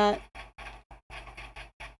about that.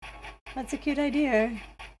 That's a cute idea.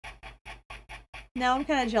 Now I'm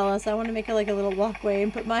kind of jealous. I want to make it like a little walkway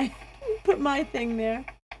and put my, put my thing there.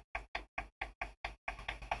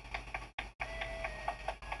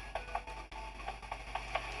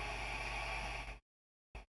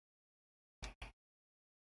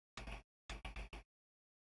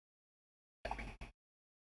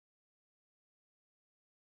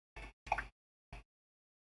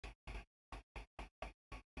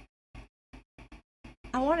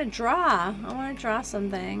 I want to draw. I want to draw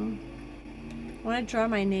something. I want to draw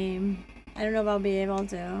my name. I don't know if I'll be able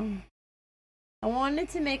to. I wanted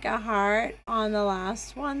to make a heart on the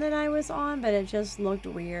last one that I was on, but it just looked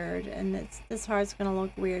weird. And this heart's going to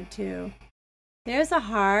look weird too. There's a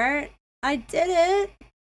heart. I did it.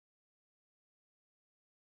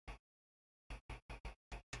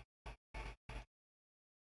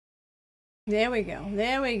 There we go.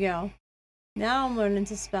 There we go. Now I'm learning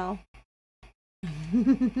to spell.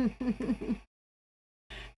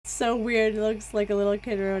 So weird. It looks like a little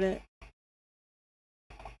kid wrote it.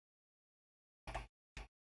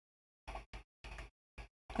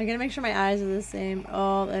 I gotta make sure my eyes are the same.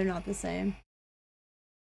 Oh, they're not the same.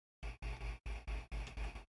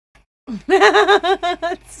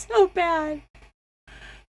 That's so bad.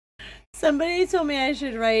 Somebody told me I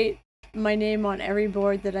should write my name on every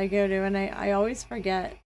board that I go to, and I always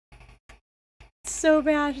forget. So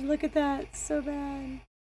bad. Look at that. So bad.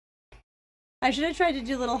 I should have tried to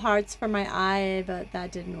do little hearts for my eye, but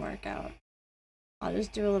that didn't work out. I'll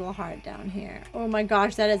just do a little heart down here. Oh my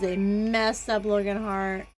gosh, that is a messed up looking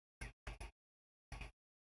heart.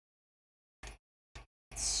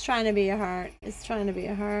 It's trying to be a heart. It's trying to be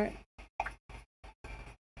a heart.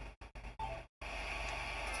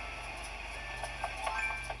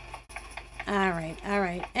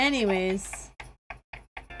 Alright. Anyways.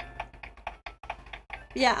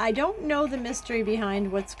 Yeah, I don't know the mystery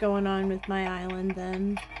behind what's going on with my island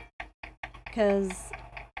then. Because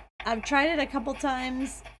I've tried it a couple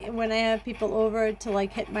times when I have people over to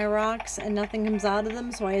like hit my rocks and nothing comes out of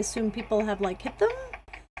them, so I assume people have like hit them.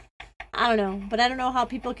 I don't know, but I don't know how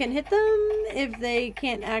people can hit them if they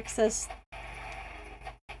can't access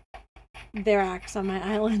their axe on my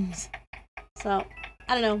island. So,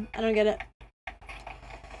 I don't know. I don't get it.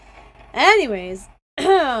 Anyways,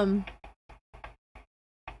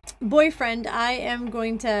 boyfriend, I am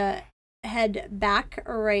going to head back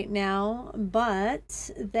right now,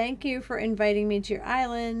 but thank you for inviting me to your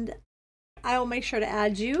island. I will make sure to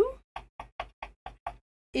add you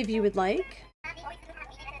if you would like.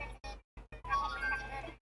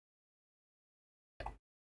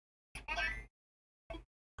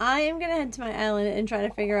 I am gonna head to my island and try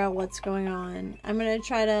to figure out what's going on. I'm gonna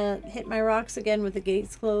try to hit my rocks again with the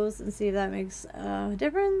gates closed and see if that makes a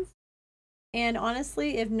difference. And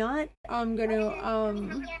honestly, if not, I'm gonna,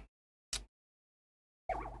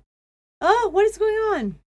 oh, what is going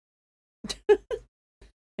on?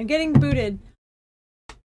 I'm getting booted.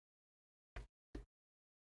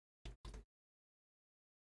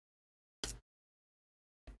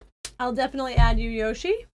 I'll definitely add you,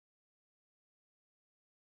 Yoshi.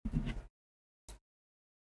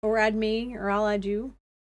 Or add me, or I'll add you.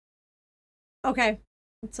 Okay,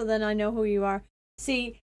 so then I know who you are.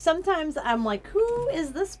 See, sometimes I'm like, who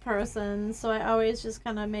is this person? So I always just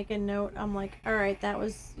kind of make a note. I'm like, all right, that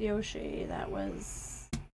was Yoshi. That was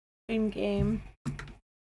in-game.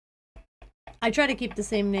 I try to keep the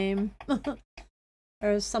same name.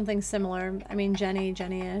 Or something similar. I mean,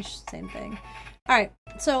 Jenny-ish, same thing. All right,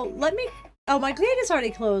 so let me... Oh, my gate is already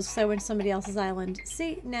closed because I went to somebody else's island.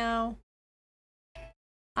 See, now...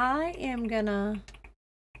 I am gonna...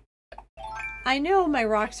 I know my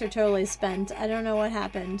rocks are totally spent. I don't know what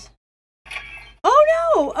happened.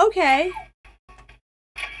 Oh no! Okay.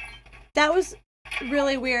 That was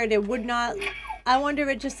really weird. It would not... I wonder if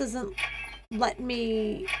it just doesn't let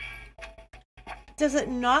me... Does it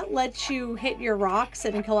not let you hit your rocks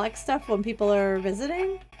and collect stuff when people are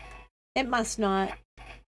visiting? It must not.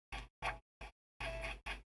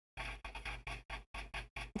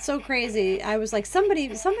 It's so crazy. I was like, somebody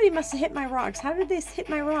must have hit my rocks. How did they hit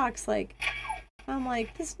my rocks? Like, I'm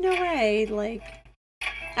like, there's no way. Like,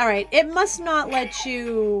 all right, it must not let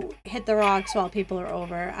you hit the rocks while people are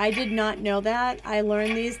over. I did not know that. I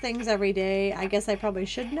learn these things every day. I guess I probably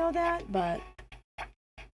should know that, but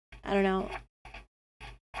I don't know.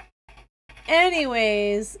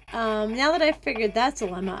 Anyways, now that I've figured that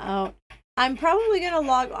dilemma out, I'm probably going to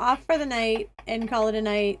log off for the night and call it a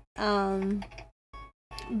night.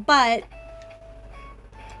 But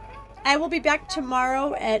I will be back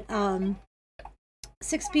tomorrow at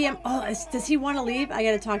 6 p.m. Oh, does he want to leave? I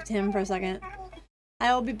got to talk to him for a second.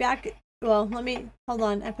 I will be back. Well, let me, hold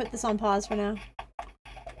on. I put this on pause for now.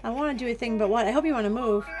 I want to do a thing, but what? I hope you want to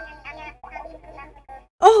move.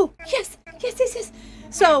 Oh, yes. Yes, yes, yes.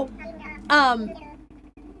 So,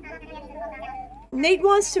 Nate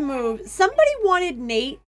wants to move. Somebody wanted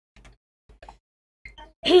Nate.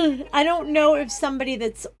 I don't know if somebody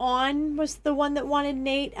that's on was the one that wanted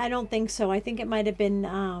Nate. I don't think so. I think it might have been,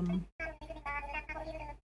 I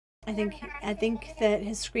think that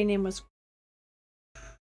his screen name was,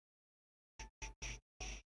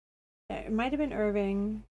 it might have been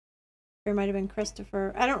Irving, or it might have been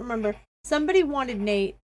Christopher. I don't remember. Somebody wanted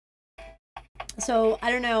Nate. So,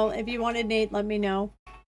 I don't know. If you wanted Nate, let me know.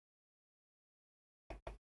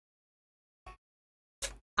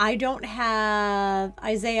 I don't have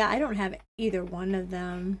Isaiah. I don't have either one of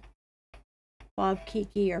them. Bob,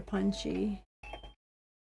 Kiki, or Punchy.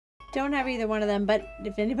 Don't have either one of them, but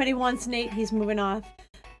if anybody wants Nate, he's moving off.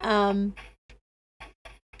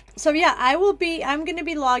 So yeah, I'm going to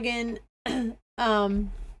be logging off.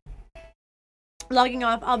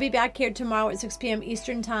 I'll be back here tomorrow at 6 p.m.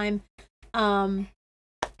 Eastern time.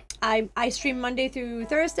 I stream Monday through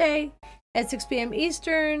Thursday at 6 p.m.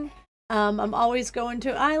 Eastern. I'm always going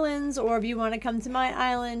to islands, or if you want to come to my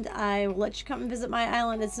island, I will let you come and visit my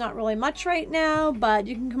island. It's not really much right now, but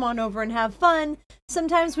you can come on over and have fun.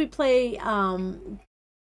 Sometimes we play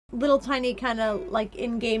little tiny kind of like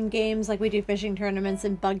in-game games, like we do fishing tournaments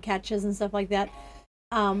and bug catches and stuff like that,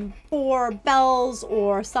 for bells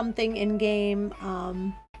or something in-game.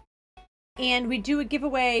 And we do a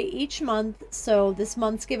giveaway each month. So this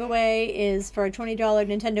month's giveaway is for a $20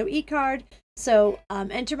 Nintendo e-card. So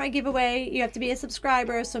enter my giveaway. You have to be a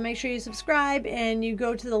subscriber, so make sure you subscribe and you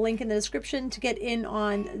go to the link in the description to get in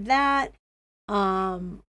on that.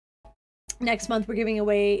 Next month we're giving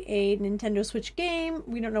away a Nintendo Switch game.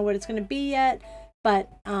 We don't know what it's going to be yet, but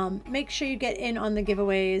make sure you get in on the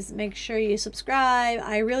giveaways. Make sure you subscribe.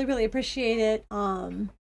 I really, really appreciate it. I'll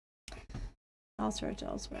search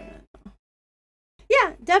elsewhere.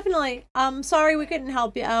 Yeah, definitely. Sorry we couldn't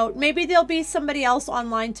help you out. Maybe there'll be somebody else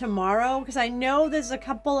online tomorrow, because I know there's a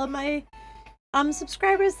couple of my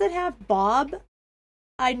subscribers that have Bob.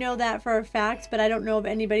 I know that for a fact, but I don't know if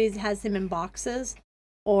anybody has him in boxes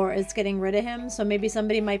or is getting rid of him. So maybe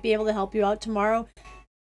somebody might be able to help you out tomorrow.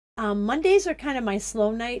 Mondays are kind of my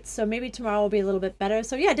slow nights, so maybe tomorrow will be a little bit better.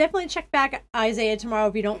 So yeah, definitely check back Isaiah tomorrow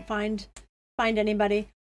if you don't find anybody.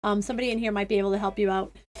 Somebody in here might be able to help you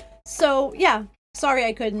out. So yeah. Sorry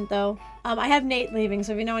I couldn't, though. I have Nate leaving,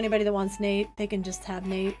 so if you know anybody that wants Nate, they can just have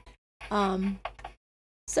Nate.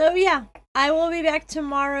 So, yeah. I will be back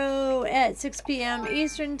tomorrow at 6 p.m.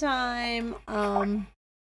 Eastern Time. And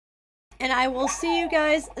I will see you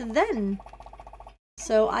guys then.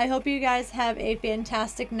 So I hope you guys have a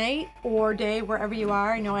fantastic night or day wherever you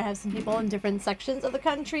are. I know I have some people in different sections of the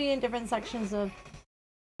country and different sections of,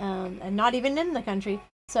 and not even in the country.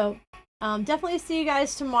 So definitely see you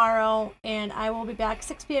guys tomorrow, and I will be back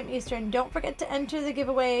 6 p.m. Eastern. Don't forget to enter the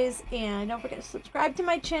giveaways, and don't forget to subscribe to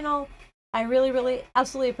my channel. I really, really,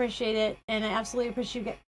 absolutely appreciate it, and I absolutely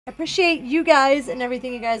appreciate you guys and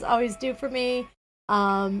everything you guys always do for me.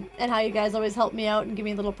 And how you guys always help me out and give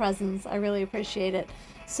me little presents. I really appreciate it.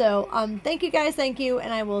 So, thank you guys, thank you,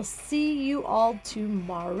 and I will see you all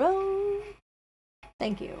tomorrow.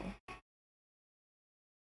 Thank you.